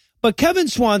will, but Kevin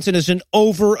Swanson is an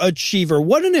overachiever.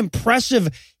 What an impressive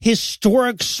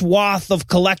historic swath of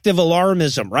collective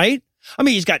alarmism, right? I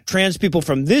mean, he's got trans people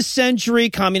from this century,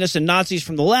 communists and Nazis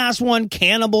from the last one,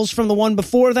 cannibals from the one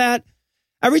before that.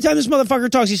 Every time this motherfucker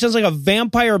talks, he sounds like a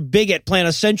vampire bigot playing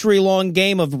a century-long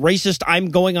game of racist I'm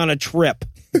going on a trip.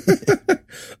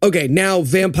 Okay, now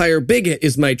Vampire Bigot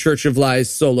is my Church of Lies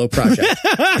solo project.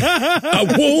 I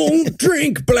won't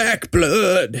drink black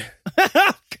blood.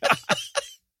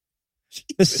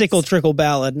 The Sickle Trickle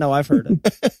Ballad. No, I've heard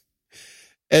it.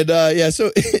 And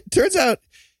so it turns out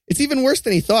it's even worse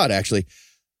than he thought, actually.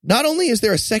 Not only is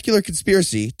there a secular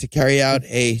conspiracy to carry out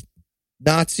a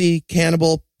Nazi,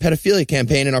 cannibal, pedophilia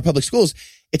campaign in our public schools,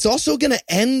 it's also going to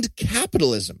end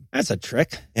capitalism. That's a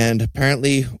trick. And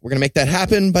apparently we're going to make that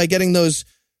happen by getting those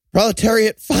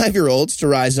proletariat 5-year-olds to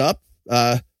rise up,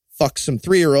 fuck some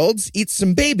 3-year-olds, eat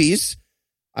some babies,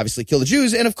 obviously kill the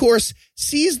Jews, and of course,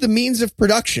 seize the means of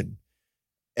production.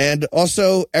 And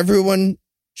also everyone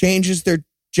changes their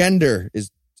gender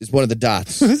is one of the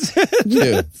dots. This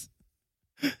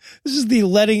is the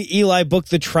letting Eli book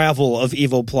the travel of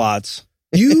evil plots.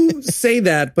 You say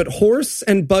that, but horse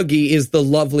and buggy is the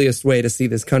loveliest way to see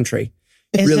this country.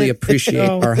 Really appreciate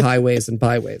our highways and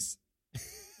byways.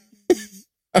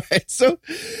 All right, so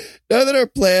now that our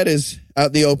plan is out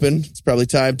in the open, it's probably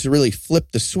time to really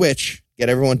flip the switch, get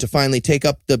everyone to finally take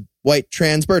up the white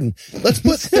trans burden. Let's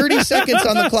put 30 seconds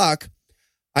on the clock.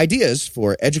 Ideas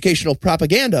for educational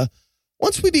propaganda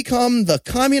once we become the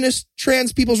Communist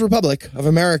Trans People's Republic of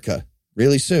America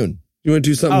really soon. You want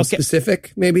to do something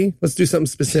specific, maybe? Let's do something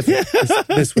specific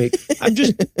this week. I'm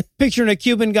just picturing a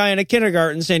Cuban guy in a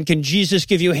kindergarten saying, "Can Jesus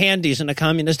give you handies?" in a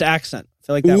communist accent. I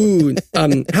feel like that would...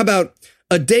 How about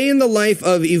a day in the life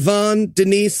of Yvonne,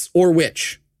 Denise, or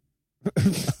which?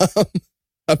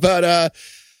 About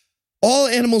all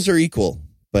animals are equal,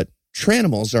 but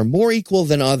tranimals are more equal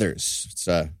than others. It's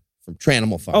from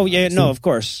Tranimal Farm. Oh, yeah, no, of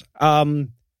course. I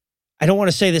don't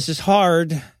want to say this is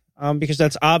hard because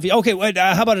that's obvious. Okay, wait,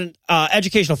 how about an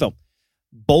educational film?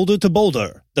 Boulder to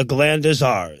Boulder, the Gland is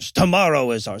ours.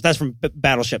 Tomorrow is ours. That's from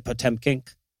Battleship Potemkin.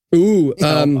 Ooh.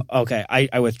 Okay,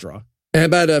 I withdraw. How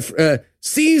about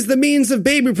seize the means of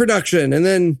baby production and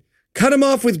then cut them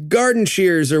off with garden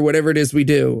shears or whatever it is we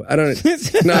do. I don't,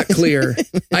 it's not clear.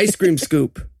 Ice cream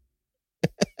scoop.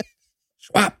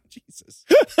 Swap. Jesus.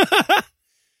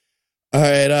 All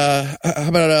right. How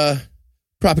about a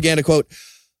propaganda quote?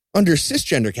 Under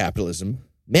cisgender capitalism,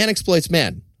 man exploits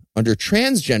man. Under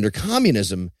transgender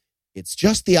communism, it's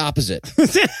just the opposite.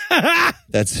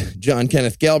 That's John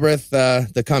Kenneth Galbraith,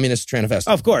 the Communist Tranifest.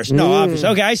 Of course. No, obviously.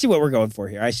 Okay, I see what we're going for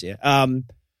here. I see it.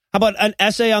 How about an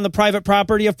essay on the private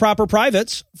property of proper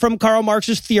privates from Karl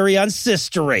Marx's theory on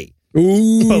sistery?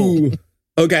 Ooh. Boom.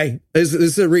 Okay, this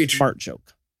is a reach. Smart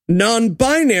joke.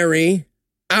 Non-binary,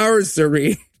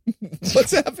 oursery.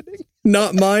 What's happening?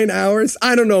 Not mine, ours.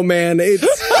 I don't know, man. It's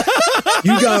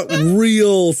you got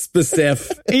real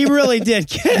specific. He really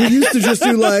did. We used to just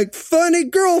do like funny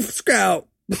Girl Scout.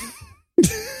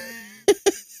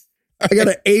 I got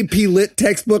an AP Lit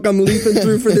textbook I'm leafing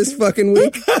through for this fucking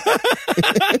week. All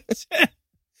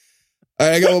right,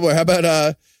 I got one more. How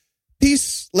about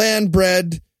peace, land,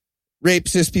 bread, rape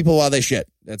cis people while they shit?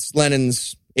 That's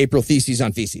Lenin's April theses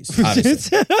on feces,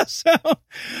 obviously. So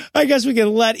I guess we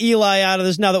can let Eli out of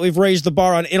this now that we've raised the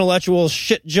bar on intellectual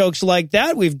shit jokes like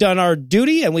that. We've done our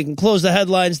duty and we can close the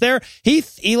headlines there.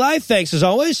 Heath, Eli, thanks as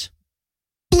always.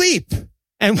 Bleep.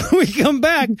 And when we come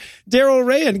back, Daryl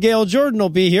Ray and Gail Jordan will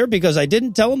be here because I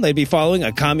didn't tell them they'd be following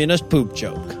a communist poop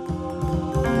joke.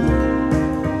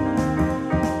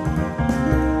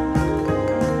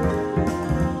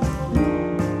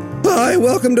 Hi,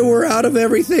 welcome to We're Out of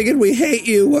Everything and We Hate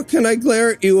You. What can I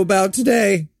glare at you about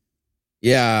today?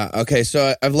 Yeah, okay,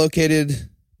 so I've located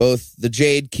both the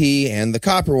jade key and the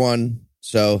copper one,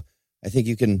 so I think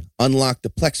you can unlock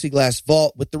the plexiglass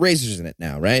vault with the razors in it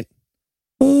now, right?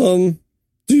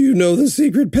 Do you know the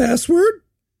secret password?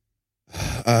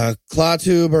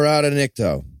 Klaatu Barada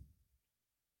Nikto.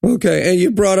 Okay, and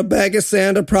you brought a bag of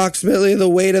sand approximately the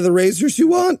weight of the razors you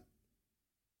want?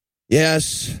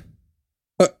 Yes.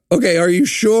 Okay, are you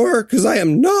sure? Because I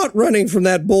am not running from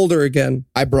that boulder again.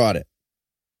 I brought it.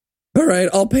 All right,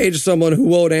 I'll page someone who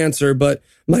won't answer, but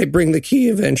might bring the key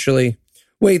eventually.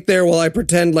 Wait there while I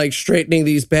pretend like straightening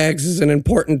these bags is an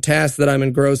important task that I'm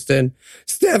engrossed in.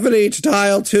 Stephanie to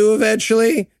aisle 2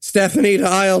 eventually. Stephanie to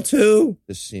aisle 2.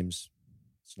 This seems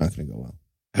it's not going to go well.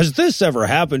 Has this ever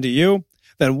happened to you?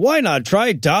 Then why not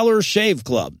try Dollar Shave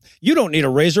Club? You don't need a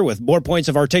razor with more points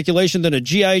of articulation than a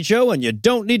G.I. Joe, and you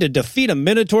don't need to defeat a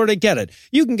Minotaur to get it.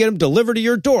 You can get them delivered to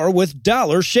your door with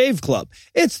Dollar Shave Club.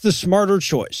 It's the smarter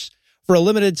choice. For a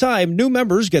limited time, new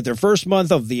members get their first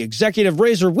month of the Executive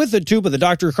Razor with a tube of the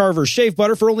Dr. Carver Shave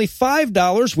Butter for only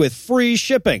 $5 with free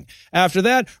shipping. After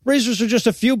that, razors are just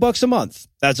a few bucks a month.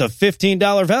 That's a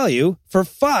 $15 value for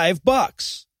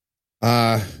 $5.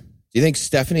 Do you think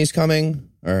Stephanie's coming?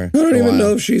 Or I don't even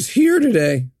know if she's here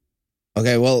today.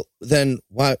 Okay, well, then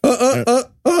why?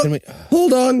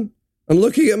 Hold on. I'm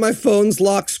looking at my phone's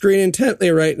lock screen intently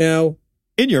right now.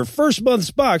 In your first month's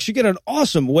box, you get an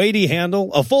awesome weighty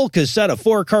handle, a full cassette of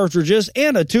 4 cartridges,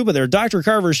 and a tube of their Dr.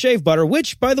 Carver Shave Butter,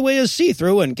 which, by the way, is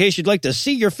see-through in case you'd like to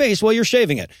see your face while you're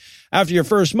shaving it. After your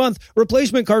first month,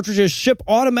 replacement cartridges ship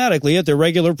automatically at their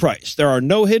regular price. There are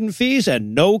no hidden fees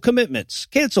and no commitments.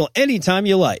 Cancel anytime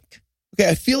you like. Okay,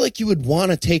 I feel like you would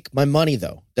want to take my money,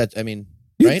 though. You'd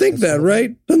right? think that,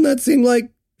 right? Doesn't that seem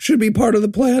like should be part of the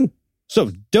plan?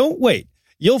 So don't wait.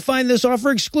 You'll find this offer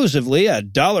exclusively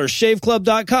at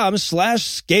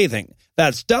dollarshaveclub.com/scathing.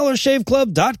 That's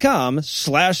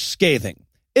dollarshaveclub.com/scathing.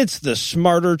 It's the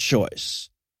smarter choice.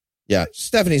 Yeah,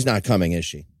 Stephanie's not coming, is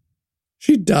she?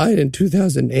 She died in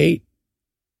 2008.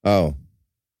 Oh.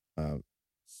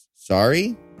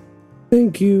 Sorry?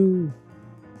 Thank you.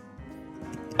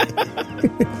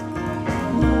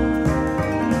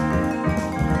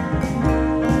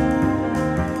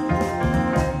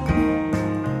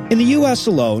 In the U.S.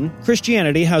 alone,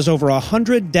 Christianity has over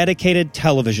 100 dedicated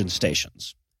television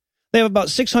stations. They have about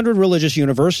 600 religious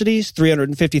universities,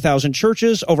 350,000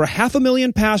 churches, over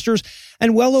 500,000 pastors,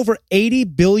 and well over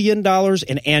 $80 billion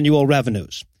in annual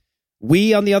revenues.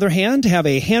 We, on the other hand, have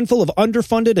a handful of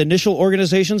underfunded initial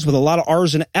organizations with a lot of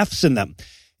R's and F's in them.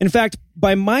 In fact,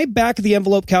 by my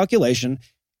back-of-the-envelope calculation,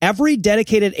 every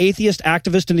dedicated atheist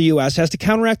activist in the U.S. has to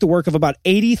counteract the work of about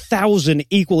 80,000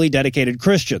 equally dedicated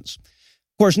Christians.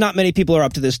 Of course, not many people are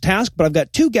up to this task, but I've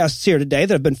got two guests here today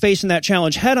that have been facing that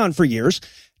challenge head-on for years.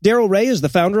 Darrell Ray is the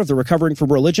founder of the Recovering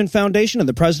from Religion Foundation and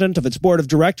the president of its board of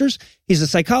directors. He's a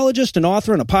psychologist, an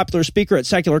author, and a popular speaker at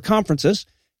secular conferences.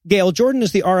 Gail Jordan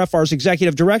is the RFR's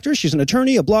executive director. She's an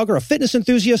attorney, a blogger, a fitness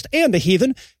enthusiast, and a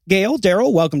heathen. Gail,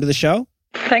 Darrell, welcome to the show.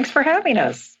 Thanks for having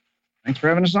us. Thanks for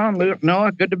having us on,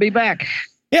 Noah. Good to be back.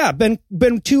 Yeah, been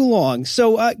too long.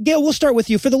 So, Gail, we'll start with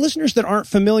you. For the listeners that aren't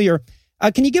familiar,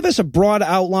 can you give us a broad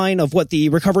outline of what the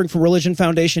Recovering from Religion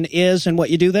Foundation is and what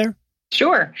you do there?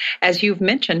 Sure. As you've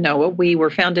mentioned, Noah, we were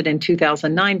founded in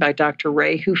 2009 by Dr.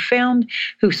 Ray, who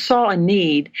saw a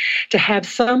need to have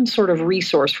some sort of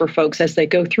resource for folks as they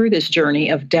go through this journey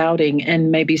of doubting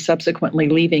and maybe subsequently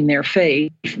leaving their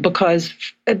faith, because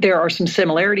there are some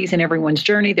similarities in everyone's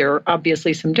journey. There are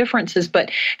obviously some differences,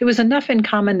 but there was enough in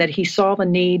common that he saw the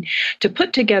need to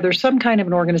put together some kind of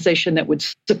an organization that would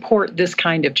support this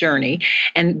kind of journey.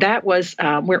 And that was,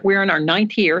 we're in our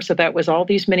 9th year, so that was all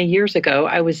these many years ago.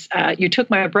 You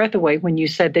took my breath away when you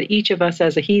said that each of us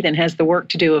as a heathen has the work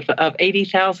to do of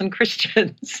 80,000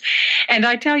 Christians. And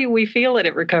I tell you, we feel it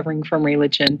at Recovering from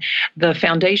Religion. The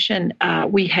foundation,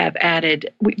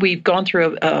 we've gone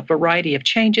through a variety of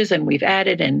changes, and we've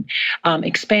added and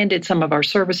expanded some of our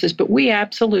services, but we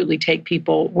absolutely take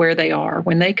people where they are.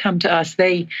 When they come to us,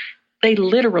 they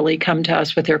literally come to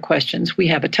us with their questions. We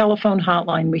have a telephone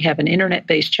hotline. We have an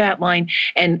internet-based chat line,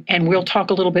 and we'll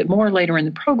talk a little bit more later in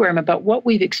the program about what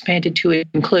we've expanded to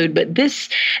include. But this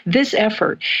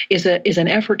effort is an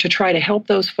effort to try to help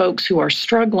those folks who are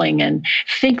struggling and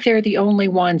think they're the only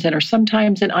ones and are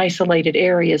sometimes in isolated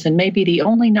areas and maybe the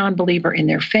only non-believer in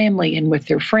their family and with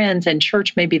their friends, and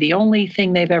church may be the only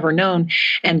thing they've ever known.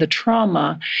 And the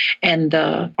trauma and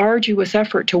the arduous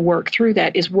effort to work through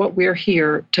that is what we're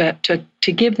here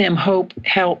to give them hope,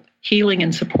 help, healing,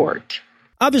 and support.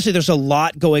 Obviously, there's a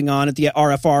lot going on at the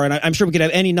RFR, and I'm sure we could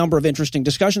have any number of interesting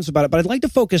discussions about it, but I'd like to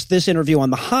focus this interview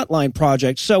on the Hotline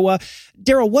Project. So,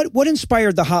 Darrell, what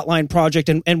inspired the Hotline Project,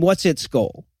 and what's its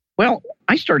goal? Well,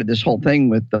 I started this whole thing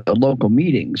with the local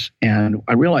meetings, and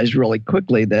I realized really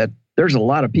quickly that there's a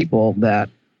lot of people that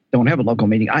don't have a local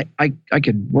meeting. I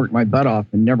could work my butt off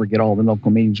and never get all the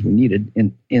local meetings we needed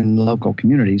in local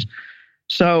communities.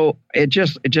 So it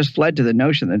just led to the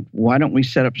notion that why don't we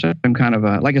set up some kind of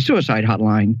like a suicide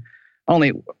hotline?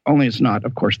 Only it's not,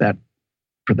 of course, that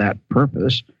for that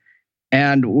purpose.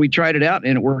 And we tried it out,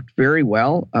 and it worked very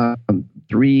well.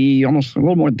 Almost a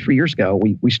little more than 3 years ago,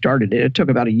 we started it. It took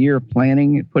about a year of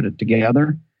planning and put it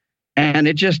together, and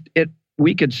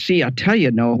we could see. I tell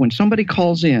you, Noah, when somebody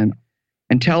calls in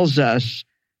and tells us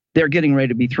they're getting ready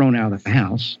to be thrown out of the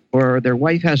house, or their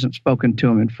wife hasn't spoken to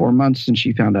them in 4 months since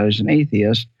she found out he's an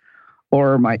atheist,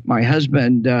 or my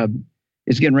husband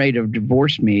is getting ready to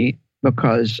divorce me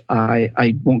because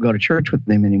I won't go to church with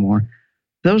them anymore.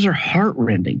 Those are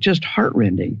heartrending, just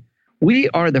heartrending. We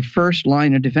are the first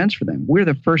line of defense for them. We're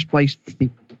the first place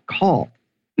people call,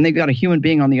 and they've got a human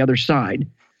being on the other side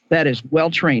that is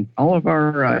well-trained. All of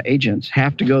our agents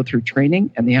have to go through training,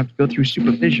 and they have to go through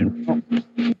supervision.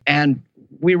 And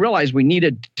we realized we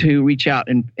needed to reach out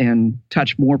and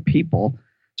touch more people.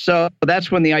 So that's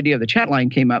when the idea of the chat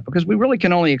line came up, because we really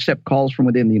can only accept calls from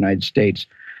within the United States.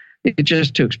 It's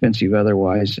just too expensive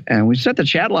otherwise. And we set the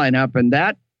chat line up, and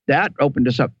that opened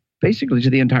us up basically to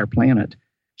the entire planet.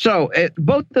 So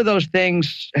both of those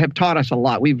things have taught us a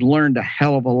lot. We've learned a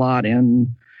hell of a lot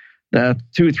in the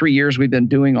 2-3 years we've been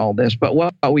doing all this. But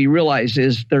what we realize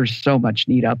is there's so much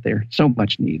need out there, so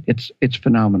much need. It's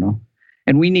phenomenal.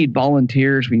 And we need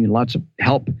volunteers. We need lots of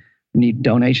help. We need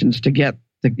donations to get,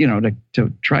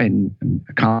 to try and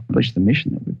accomplish the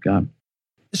mission that we've got.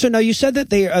 So now you said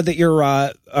that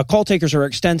your call takers are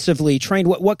extensively trained.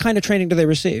 What kind of training do they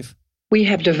receive? We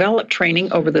have developed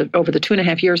training over the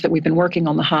 2.5 years that we've been working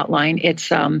on the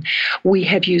hotline. We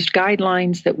have used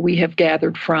guidelines that we have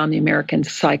gathered from the American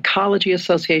Psychology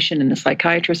Association and the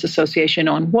Psychiatrists Association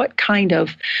on what kind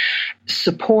of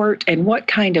support and what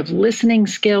kind of listening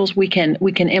skills we can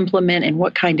implement, and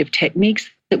what kind of techniques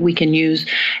that we can use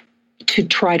to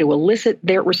try to elicit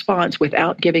their response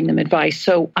without giving them advice.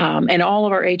 So, and all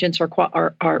of our agents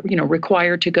are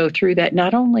required to go through that.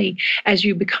 Not only as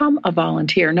you become a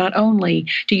volunteer, not only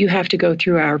do you have to go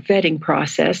through our vetting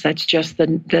process. That's just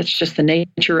the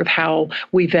nature of how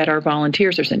we vet our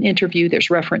volunteers. There's an interview, there's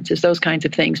references, those kinds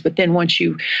of things. But then once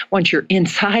you're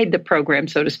inside the program,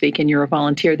 so to speak, and you're a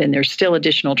volunteer, then there's still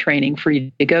additional training for you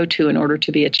to go to in order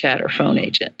to be a chat or phone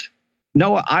agent.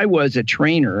 Noah, I was a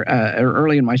trainer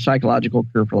early in my psychological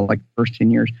career for like the first 10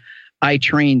 years. I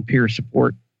trained peer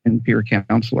support and peer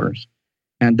counselors.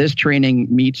 And this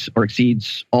training meets or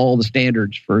exceeds all the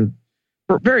standards for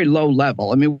very low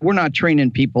level. I mean, we're not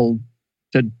training people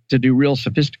to do real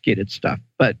sophisticated stuff,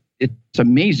 but it's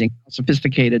amazing how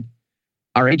sophisticated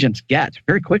our agents get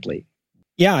very quickly.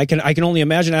 Yeah, I can only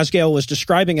imagine, as Gail was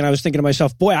describing it, I was thinking to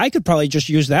myself, boy, I could probably just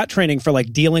use that training for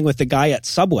like dealing with the guy at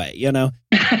Subway, you know?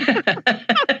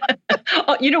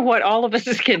 You know what? All of us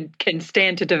can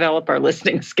stand to develop our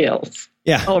listening skills.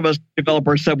 Yeah. All of us develop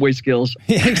our Subway skills.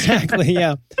 Exactly,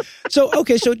 yeah. So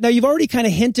now you've already kind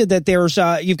of hinted that there's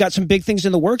you've got some big things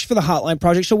in the works for the Hotline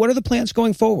Project. So what are the plans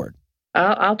going forward?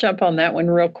 I'll jump on that one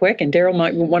real quick, and Daryl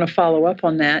might want to follow up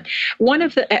on that. One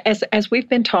of the, as we've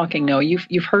been talking, Noah,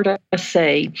 you've heard us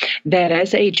say that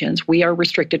as agents, we are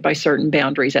restricted by certain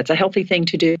boundaries. That's a healthy thing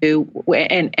to do,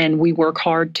 and we work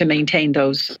hard to maintain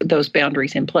those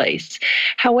boundaries in place.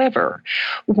 However,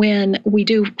 when we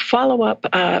do follow up,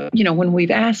 when we've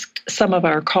asked some of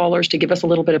our callers to give us a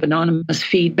little bit of anonymous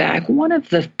feedback, one of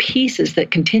the pieces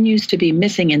that continues to be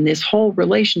missing in this whole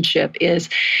relationship is,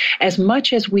 as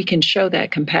much as we can show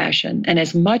that compassion, and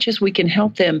as much as we can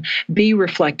help them be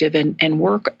reflective and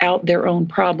work out their own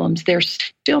problems, they're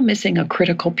still missing a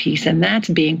critical piece, and that's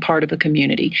being part of a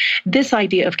community. This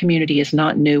idea of community is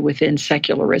not new within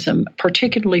secularism,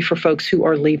 particularly for folks who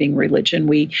are leaving religion.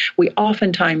 We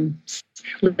oftentimes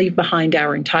leave behind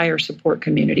our entire support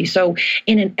community. So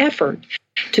in an effort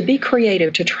to be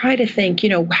creative, to try to think,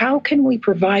 how can we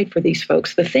provide for these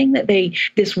folks the thing that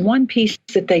this one piece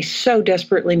that they so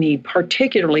desperately need,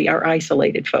 particularly our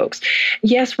isolated folks.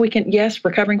 Yes,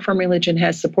 Recovering from Religion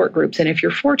has support groups. And if you're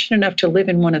fortunate enough to live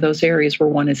in one of those areas where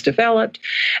one is developed,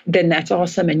 then that's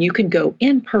awesome. And you can go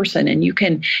in person and you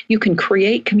can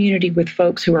create community with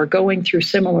folks who are going through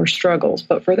similar struggles.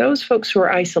 But for those folks who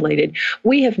are isolated,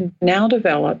 we have now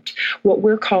developed what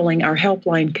we're calling our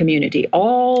helpline community.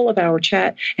 All of our chat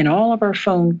and all of our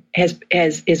phone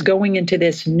is going into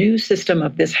this new system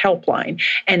of this helpline.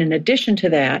 And in addition to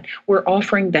that, we're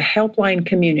offering the helpline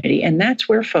community. And that's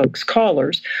where folks,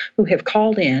 callers who have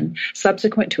called in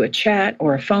subsequent to a chat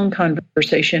or a phone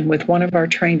conversation with one of our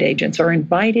trained agents are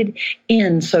invited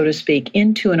in, so to speak,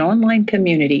 into an online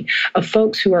community of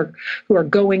folks who are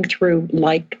going through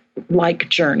like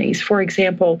journeys. For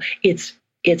example, it's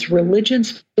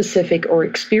religion-specific or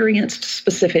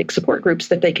experience-specific support groups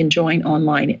that they can join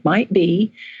online. It might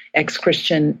be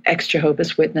ex-Christian,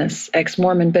 ex-Jehovah's Witness,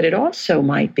 ex-Mormon, but it also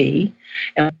might be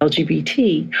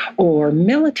LGBT or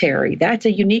military. That's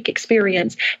a unique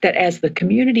experience that as the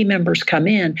community members come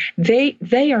in,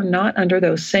 they are not under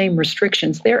those same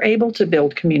restrictions. They're able to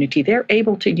build community. They're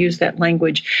able to use that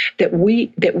language that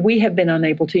we have been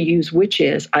unable to use, which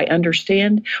is, I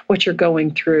understand what you're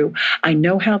going through. I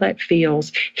know how that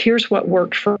feels. Here's what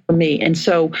worked for me. And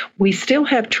so we still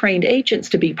have trained agents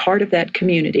to be part of that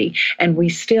community. And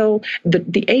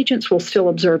the agents will still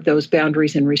observe those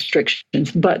boundaries and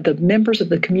restrictions, but the members of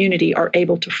the community are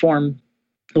able to form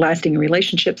lasting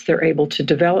relationships. They're able to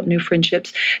develop new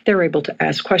friendships. They're able to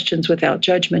ask questions without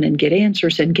judgment and get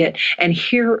answers and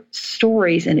hear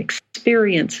stories and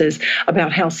experiences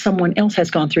about how someone else has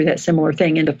gone through that similar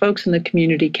thing. And the folks in the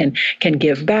community can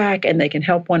give back, and they can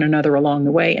help one another along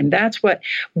the way. And that's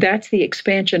the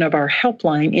expansion of our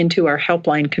helpline into our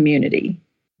helpline community.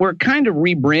 We're kind of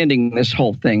rebranding this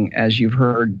whole thing, as you've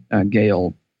heard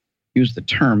Gail use the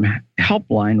term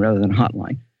helpline rather than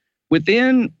hotline.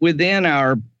 Within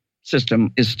our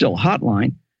system is still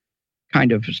hotline,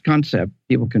 kind of concept.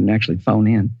 People can actually phone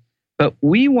in, but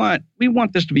we want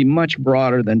this to be much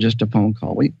broader than just a phone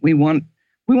call. We want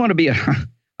to be a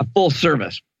full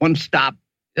service, one stop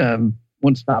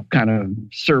kind of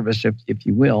service, if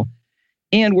you will.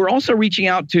 And we're also reaching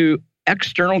out to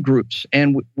external groups,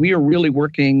 and we are really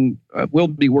working. We'll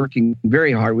be working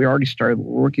very hard. We already started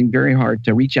working very hard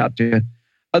to reach out to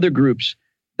other groups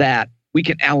that we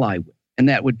can ally with, and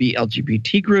that would be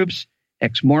LGBT groups,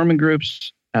 ex-Mormon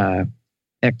groups,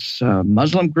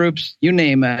 ex-Muslim groups, you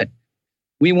name it.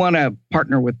 We want to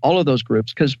partner with all of those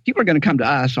groups because people are going to come to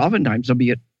us. Oftentimes,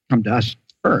 they'll come to us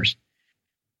first,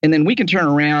 and then we can turn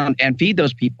around and feed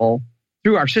those people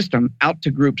through our system out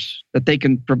to groups that they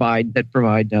can provide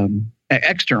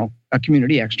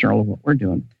community external of what we're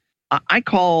doing. I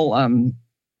call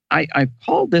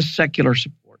this secular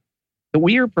support. That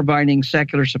we are providing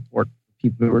secular support for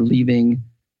people who are leaving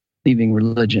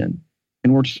religion,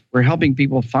 and we're helping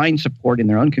people find support in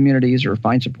their own communities or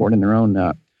find support in their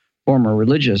own former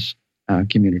religious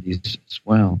communities as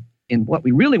well. And what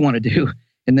we really want to do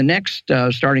in the next,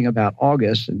 starting about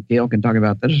August, and Gail can talk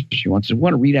about this if she wants to. We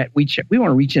want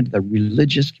to reach into the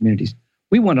religious communities.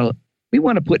 We want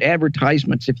to put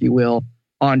advertisements, if you will,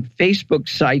 on Facebook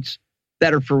sites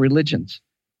that are for religions,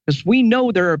 because we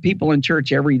know there are people in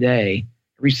church every day,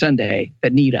 every Sunday,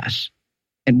 that need us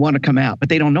and want to come out, but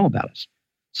they don't know about us.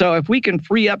 So if we can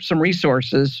free up some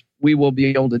resources, we will be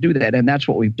able to do that, and that's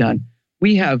what we've done.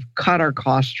 We have cut our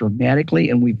costs dramatically,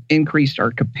 and we've increased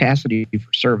our capacity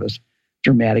for service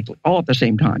dramatically, all at the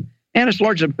same time. And it's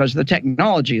largely because the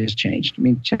technology has changed. I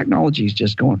mean, technology is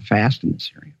just going fast in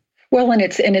this area. Well, and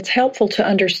it's helpful to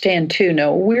understand, too,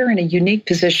 Noah, we're in a unique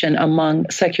position among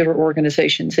secular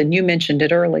organizations, and you mentioned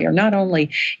it earlier. Not only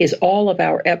is all of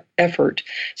our effort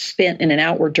spent in an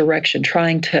outward direction,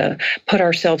 trying to put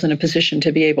ourselves in a position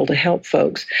to be able to help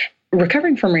folks,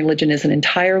 Recovering from Religion is an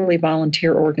entirely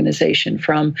volunteer organization,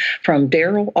 from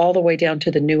Daryl all the way down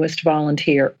to the newest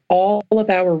volunteer. All of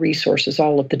our resources,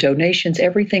 all of the donations,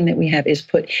 everything that we have is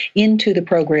put into the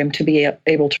program to be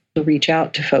able to reach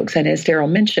out to folks. And as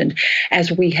Daryl mentioned, as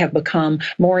we have become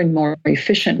more and more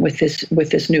efficient with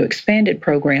this new expanded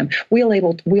program,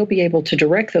 we'll be able to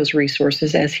direct those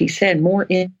resources, as he said, more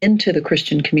into the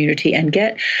Christian community and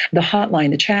get the hotline,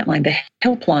 the chat line, the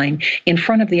helpline in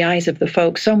front of the eyes of the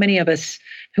folks. So many of us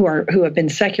who have been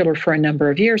secular for a number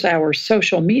of years, our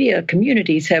social media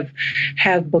communities have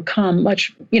become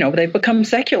they've become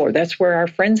secular. That's where our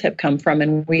friends have come from,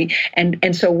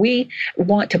 and so we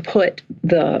want to put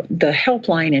the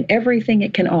helpline and everything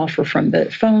it can offer, from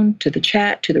the phone to the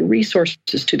chat to the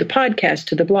resources to the podcast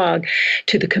to the blog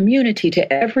to the community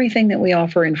to everything that we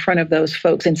offer in front of those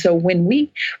folks. And so when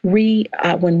we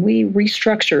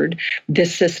restructured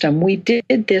this system, we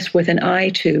did this with an eye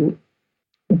to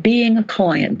being a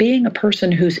client, being a person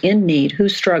who's in need,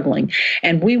 who's struggling,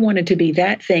 and we wanted to be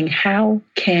that thing. How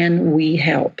can we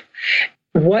help?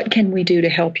 What can we do to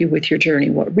help you with your journey?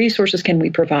 What resources can we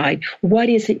provide? What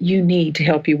is it you need to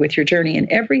help you with your journey? And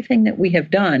everything that we have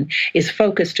done is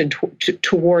focused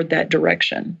toward that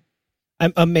direction.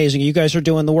 Amazing. You guys are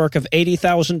doing the work of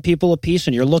 80,000 people apiece,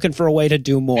 and you're looking for a way to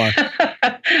do more.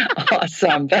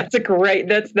 Awesome. That's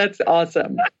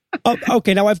awesome.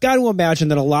 Okay, now I've got to imagine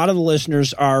that a lot of the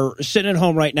listeners are sitting at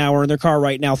home right now or in their car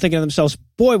right now thinking to themselves,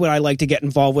 boy, would I like to get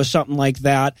involved with something like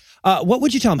that. What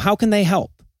would you tell them? How can they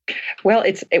help? Well,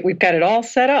 we've got it all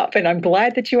set up, and I'm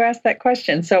glad that you asked that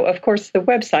question. So, of course, the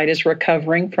website is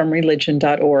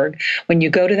recoveringfromreligion.org. When you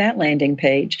go to that landing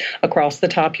page, across the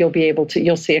top,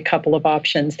 you'll see a couple of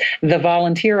options. The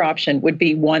volunteer option would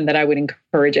be one that I would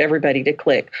encourage everybody to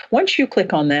click. Once you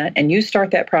click on that and you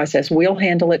start that process, we'll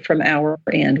handle it from our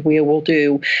end. We will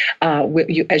do,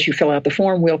 as you fill out the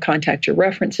form, we'll contact your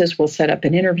references. We'll set up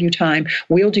an interview time.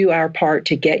 We'll do our part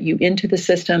to get you into the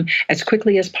system as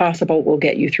quickly as possible. We'll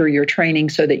get you through your training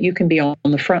so that you can be on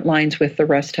the front lines with the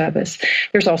rest of us.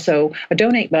 There's also a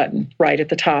donate button right at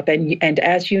the top. And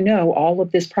as you know, all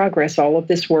of this progress, all of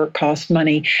this work costs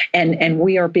money, and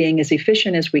we are being as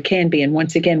efficient as we can be. And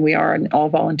once again, we are an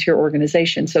all-volunteer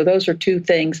organization. So those are two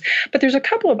things. But there's a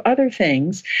couple of other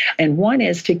things. And one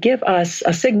is to give us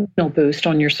a signal boost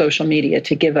on your social media,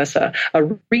 to give us a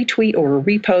retweet or a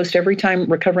repost every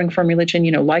time Recovering from Religion,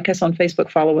 like us on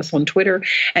Facebook, follow us on Twitter.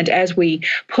 And as we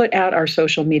put out our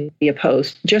social media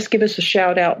post, just give us a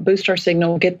shout out, boost our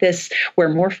signal, get this where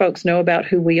more folks know about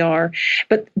who we are.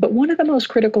 But one of the most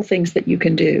critical things that you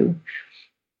can do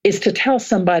is to tell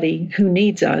somebody who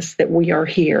needs us that we are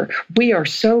here. We are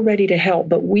so ready to help,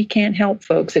 but we can't help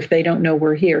folks if they don't know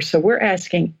we're here. So we're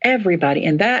asking everybody,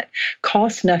 and that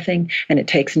costs nothing and it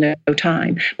takes no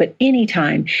time. But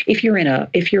anytime, if you're in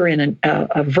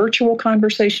a virtual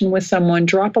conversation with someone,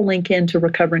 drop a link into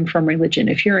Recovering from Religion.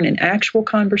 If you're in an actual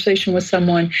conversation with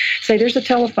someone, say there's a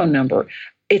telephone number.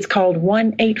 It's called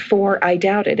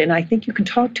 1-844-I-DOUBT-IT, and I think you can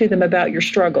talk to them about your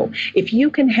struggle. If you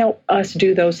can help us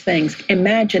do those things,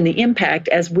 imagine the impact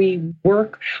as we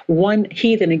work one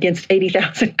heathen against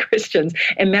 80,000 Christians.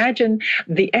 Imagine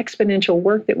the exponential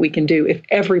work that we can do if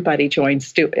everybody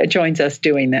joins us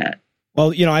doing that.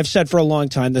 Well, I've said for a long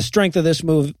time, the strength of this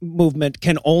movement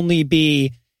can only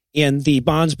be in the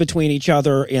bonds between each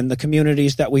other, in the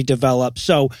communities that we develop.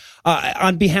 So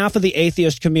on behalf of the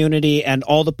atheist community and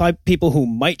all the people who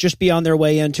might just be on their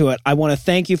way into it, I want to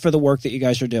thank you for the work that you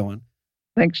guys are doing.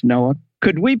 Thanks, Noah.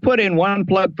 Could we put in one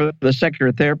plug for the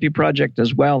Secular Therapy Project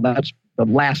as well? That's the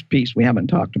last piece we haven't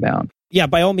talked about. Yeah,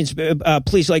 by all means,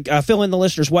 please fill in the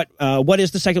listeners. What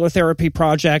is the Secular Therapy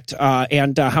Project,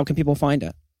 and how can people find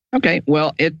it? Okay,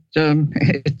 well, it's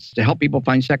to help people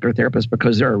find secular therapists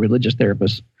because there are religious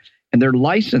therapists, and they're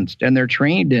licensed and they're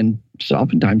trained in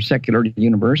oftentimes secular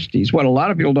universities. What a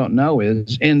lot of people don't know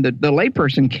is, and the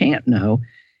layperson can't know,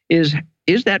 is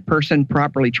that person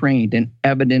properly trained in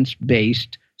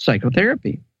evidence-based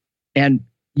psychotherapy? And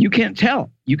you can't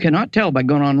tell. You cannot tell by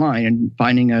going online and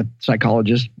finding a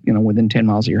psychologist, within 10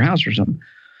 miles of your house or something.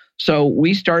 So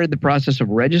we started the process of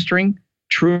registering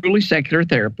truly secular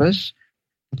therapists.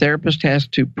 The therapist has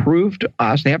to prove to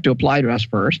us, they have to apply to us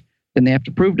first, then they have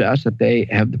to prove to us that they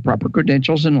have the proper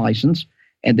credentials and license,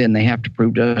 and then they have to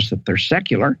prove to us that they're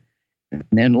secular. And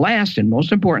then last and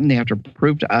most important, they have to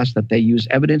prove to us that they use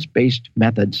evidence-based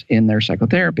methods in their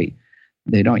psychotherapy.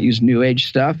 They don't use New Age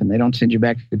stuff, and they don't send you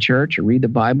back to the church or read the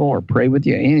Bible or pray with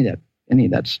you, any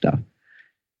of that stuff.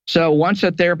 So once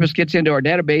a therapist gets into our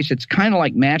database, it's kind of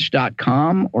like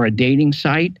Match.com or a dating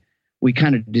site. We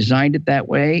kind of designed it that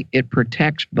way. It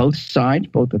protects both sides,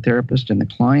 both the therapist and the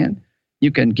client.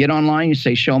 You can get online, you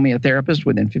say, show me a therapist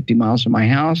within 50 miles of my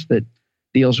house that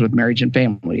deals with marriage and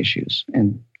family issues.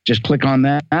 And just click on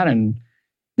that and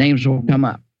names will come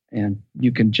up. And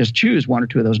you can just choose one or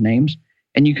two of those names.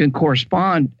 And you can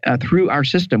correspond through our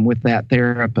system with that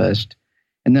therapist.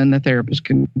 And then the therapist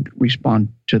can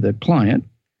respond to the client.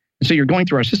 So you're going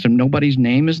through our system. Nobody's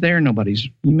name is there, nobody's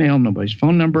email, nobody's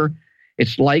phone number.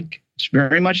 It's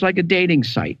very much like a dating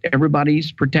site.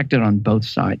 Everybody's protected on both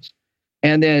sides.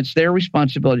 And then it's their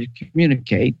responsibility to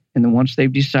communicate. And then once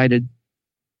they've decided,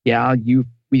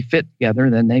 we fit together,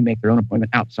 then they make their own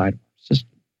appointment outside of our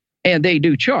system. And they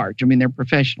do charge. I mean, they're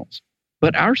professionals.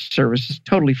 But our service is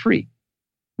totally free.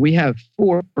 We have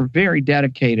 4 very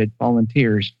dedicated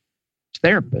volunteers,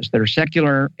 therapists that are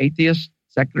secular atheists,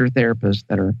 secular therapists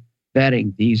that are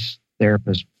vetting these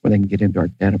therapists before they can get into our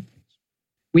database.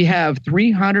 We have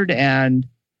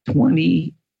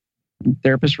 320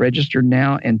 therapists registered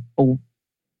now and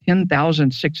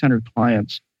 10,600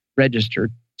 clients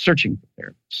registered searching for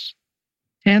therapists.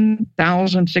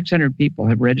 10,600 people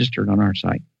have registered on our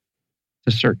site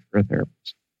to search for a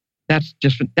therapist.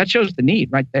 That shows the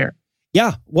need right there.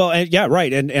 Yeah, well,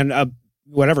 right. And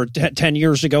 10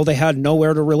 years ago, they had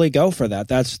nowhere to really go for that.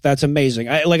 That's amazing.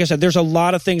 Like I said, there's a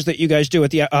lot of things that you guys do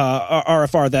at the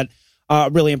RFR that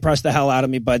really impressed the hell out of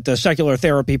me. But the Secular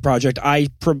Therapy Project, I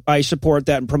support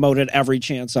that and promote it every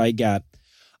chance I get.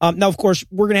 Now, of course,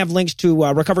 we're going to have links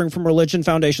to Recovering from Religion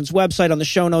Foundation's website on the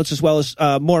show notes, as well as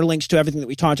more links to everything that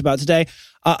we talked about today.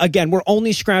 Again, we're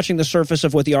only scratching the surface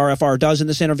of what the RFR does in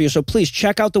this interview. So please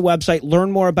check out the website,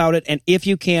 learn more about it, and if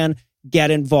you can,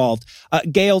 get involved.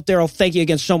 Gail, Daryl, thank you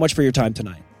again so much for your time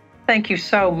tonight. Thank you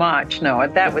so much, Noah.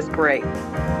 That was great.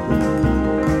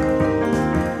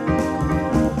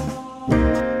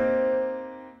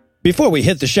 Before we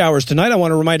hit the showers tonight, I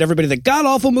want to remind everybody that God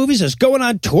Awful Movies is going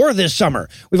on tour this summer.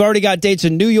 We've already got dates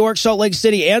in New York, Salt Lake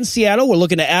City, and Seattle. We're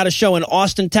looking to add a show in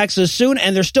Austin, Texas soon,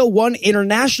 and there's still one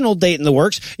international date in the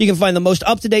works. You can find the most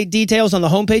up-to-date details on the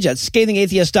homepage at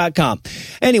ScathingAtheist.com.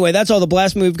 Anyway, that's all the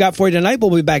blasphemy we've got for you tonight.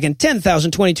 We'll be back in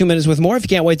 10,022 minutes with more. If you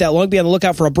can't wait that long, be on the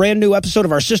lookout for a brand new episode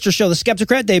of our sister show, The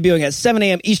Skeptocrat, debuting at 7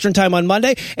 a.m. Eastern Time on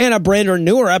Monday, and a brand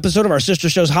newer episode of our sister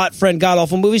show's Hot Friend, God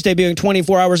Awful Movies, debuting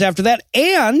 24 hours after that,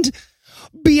 and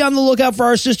be on the lookout for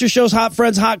our sister show's Hot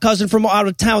Friends, Hot Cousin from Out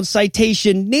of Town,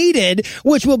 Citation Needed,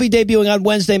 which will be debuting on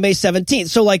Wednesday, May 17th.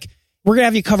 So, we're going to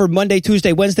have you covered Monday,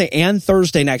 Tuesday, Wednesday, and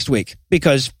Thursday next week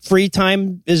because free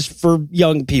time is for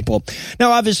young people.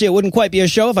 Now, obviously, it wouldn't quite be a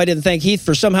show if I didn't thank Heath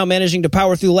for somehow managing to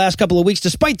power through the last couple of weeks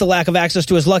despite the lack of access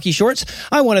to his lucky shorts.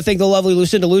 I want to thank the lovely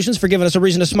Lucinda Lucians for giving us a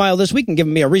reason to smile this week and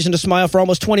giving me a reason to smile for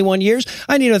almost 21 years.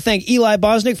 I need to thank Eli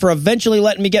Bosnick for eventually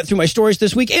letting me get through my stories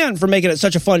this week and for making it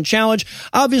such a fun challenge.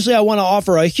 Obviously, I want to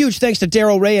offer a huge thanks to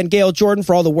Daryl Ray and Gail Jordan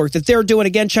for all the work that they're doing.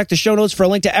 Again, check the show notes for a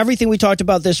link to everything we talked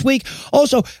about this week.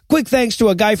 Also, quick thanks to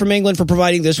a guy from England for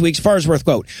providing this week's Farsworth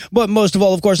quote. But most of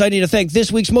all, of course, I need to thank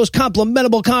this week's most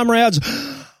complimentable comrades: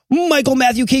 Michael,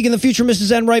 Matthew, Keegan, the future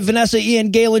Mrs. Enright, Vanessa,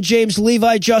 Ian, Galen, James,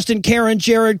 Levi, Justin, Karen,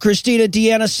 Jared, Christina,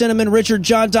 Deanna, Cinnamon, Richard,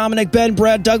 John, Dominic, Ben,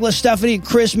 Brad, Douglas, Stephanie,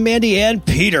 Chris, Mandy, and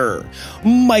Peter.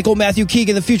 Michael, Matthew,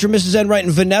 Keegan, the future Mrs. Enright,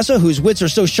 and Vanessa, whose wits are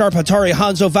so sharp Hatari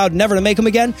Hanzo vowed never to make them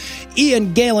again.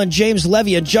 Ian, Galen, James,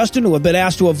 Levy, and Justin, who have been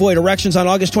asked to avoid erections on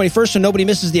August 21st so nobody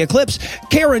misses the eclipse.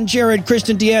 Karen, Jared,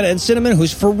 Kristen, Deanna, and Cinnamon,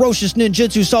 whose ferocious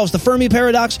ninjutsu solves the Fermi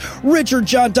paradox. Richard,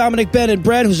 John, Dominic, Ben, and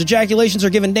Brad, whose ejaculations are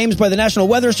given names by the National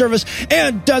Weather Service. Service,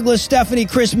 and Douglas, Stephanie,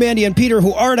 Chris, Mandy, and Peter,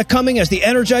 who are to coming as the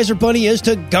Energizer Bunny is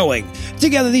to going.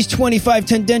 Together, these 25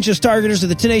 tendentious targeters of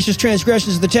the tenacious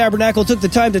transgressions of the tabernacle took the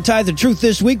time to tithe the truth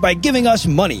this week by giving us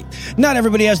money. Not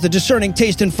everybody has the discerning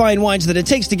taste in fine wines that it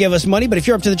takes to give us money, but if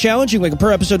you're up to the challenge, you can make a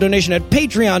per-episode donation at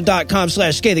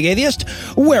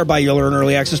patreon.com/ScathingAtheist, whereby you'll earn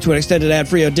early access to an extended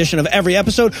ad-free edition of every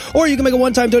episode, or you can make a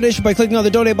one-time donation by clicking on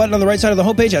the donate button on the right side of the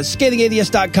homepage at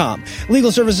ScathingAtheist.com.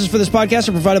 Legal services for this podcast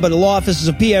are provided by the law offices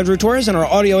of P. Andrew Torres, and our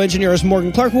audio engineer is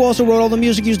Morgan Clark, who also wrote all the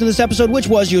music used in this episode, which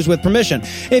was used with permission.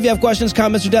 If you have questions,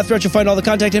 comments, or death threats, you'll find all the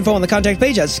contact info on the contact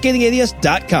page at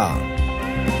ScathingAtheist.com.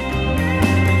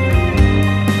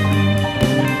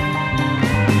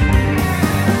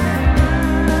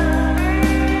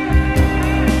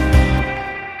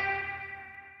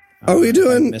 Are we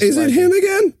doing, is it him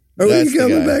again? Are we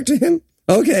coming back to him?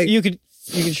 Okay. You could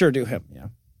sure do him, yeah.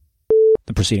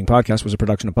 The preceding podcast was a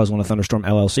production of Puzzle and a Thunderstorm,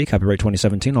 LLC, copyright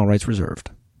 2017, all rights reserved.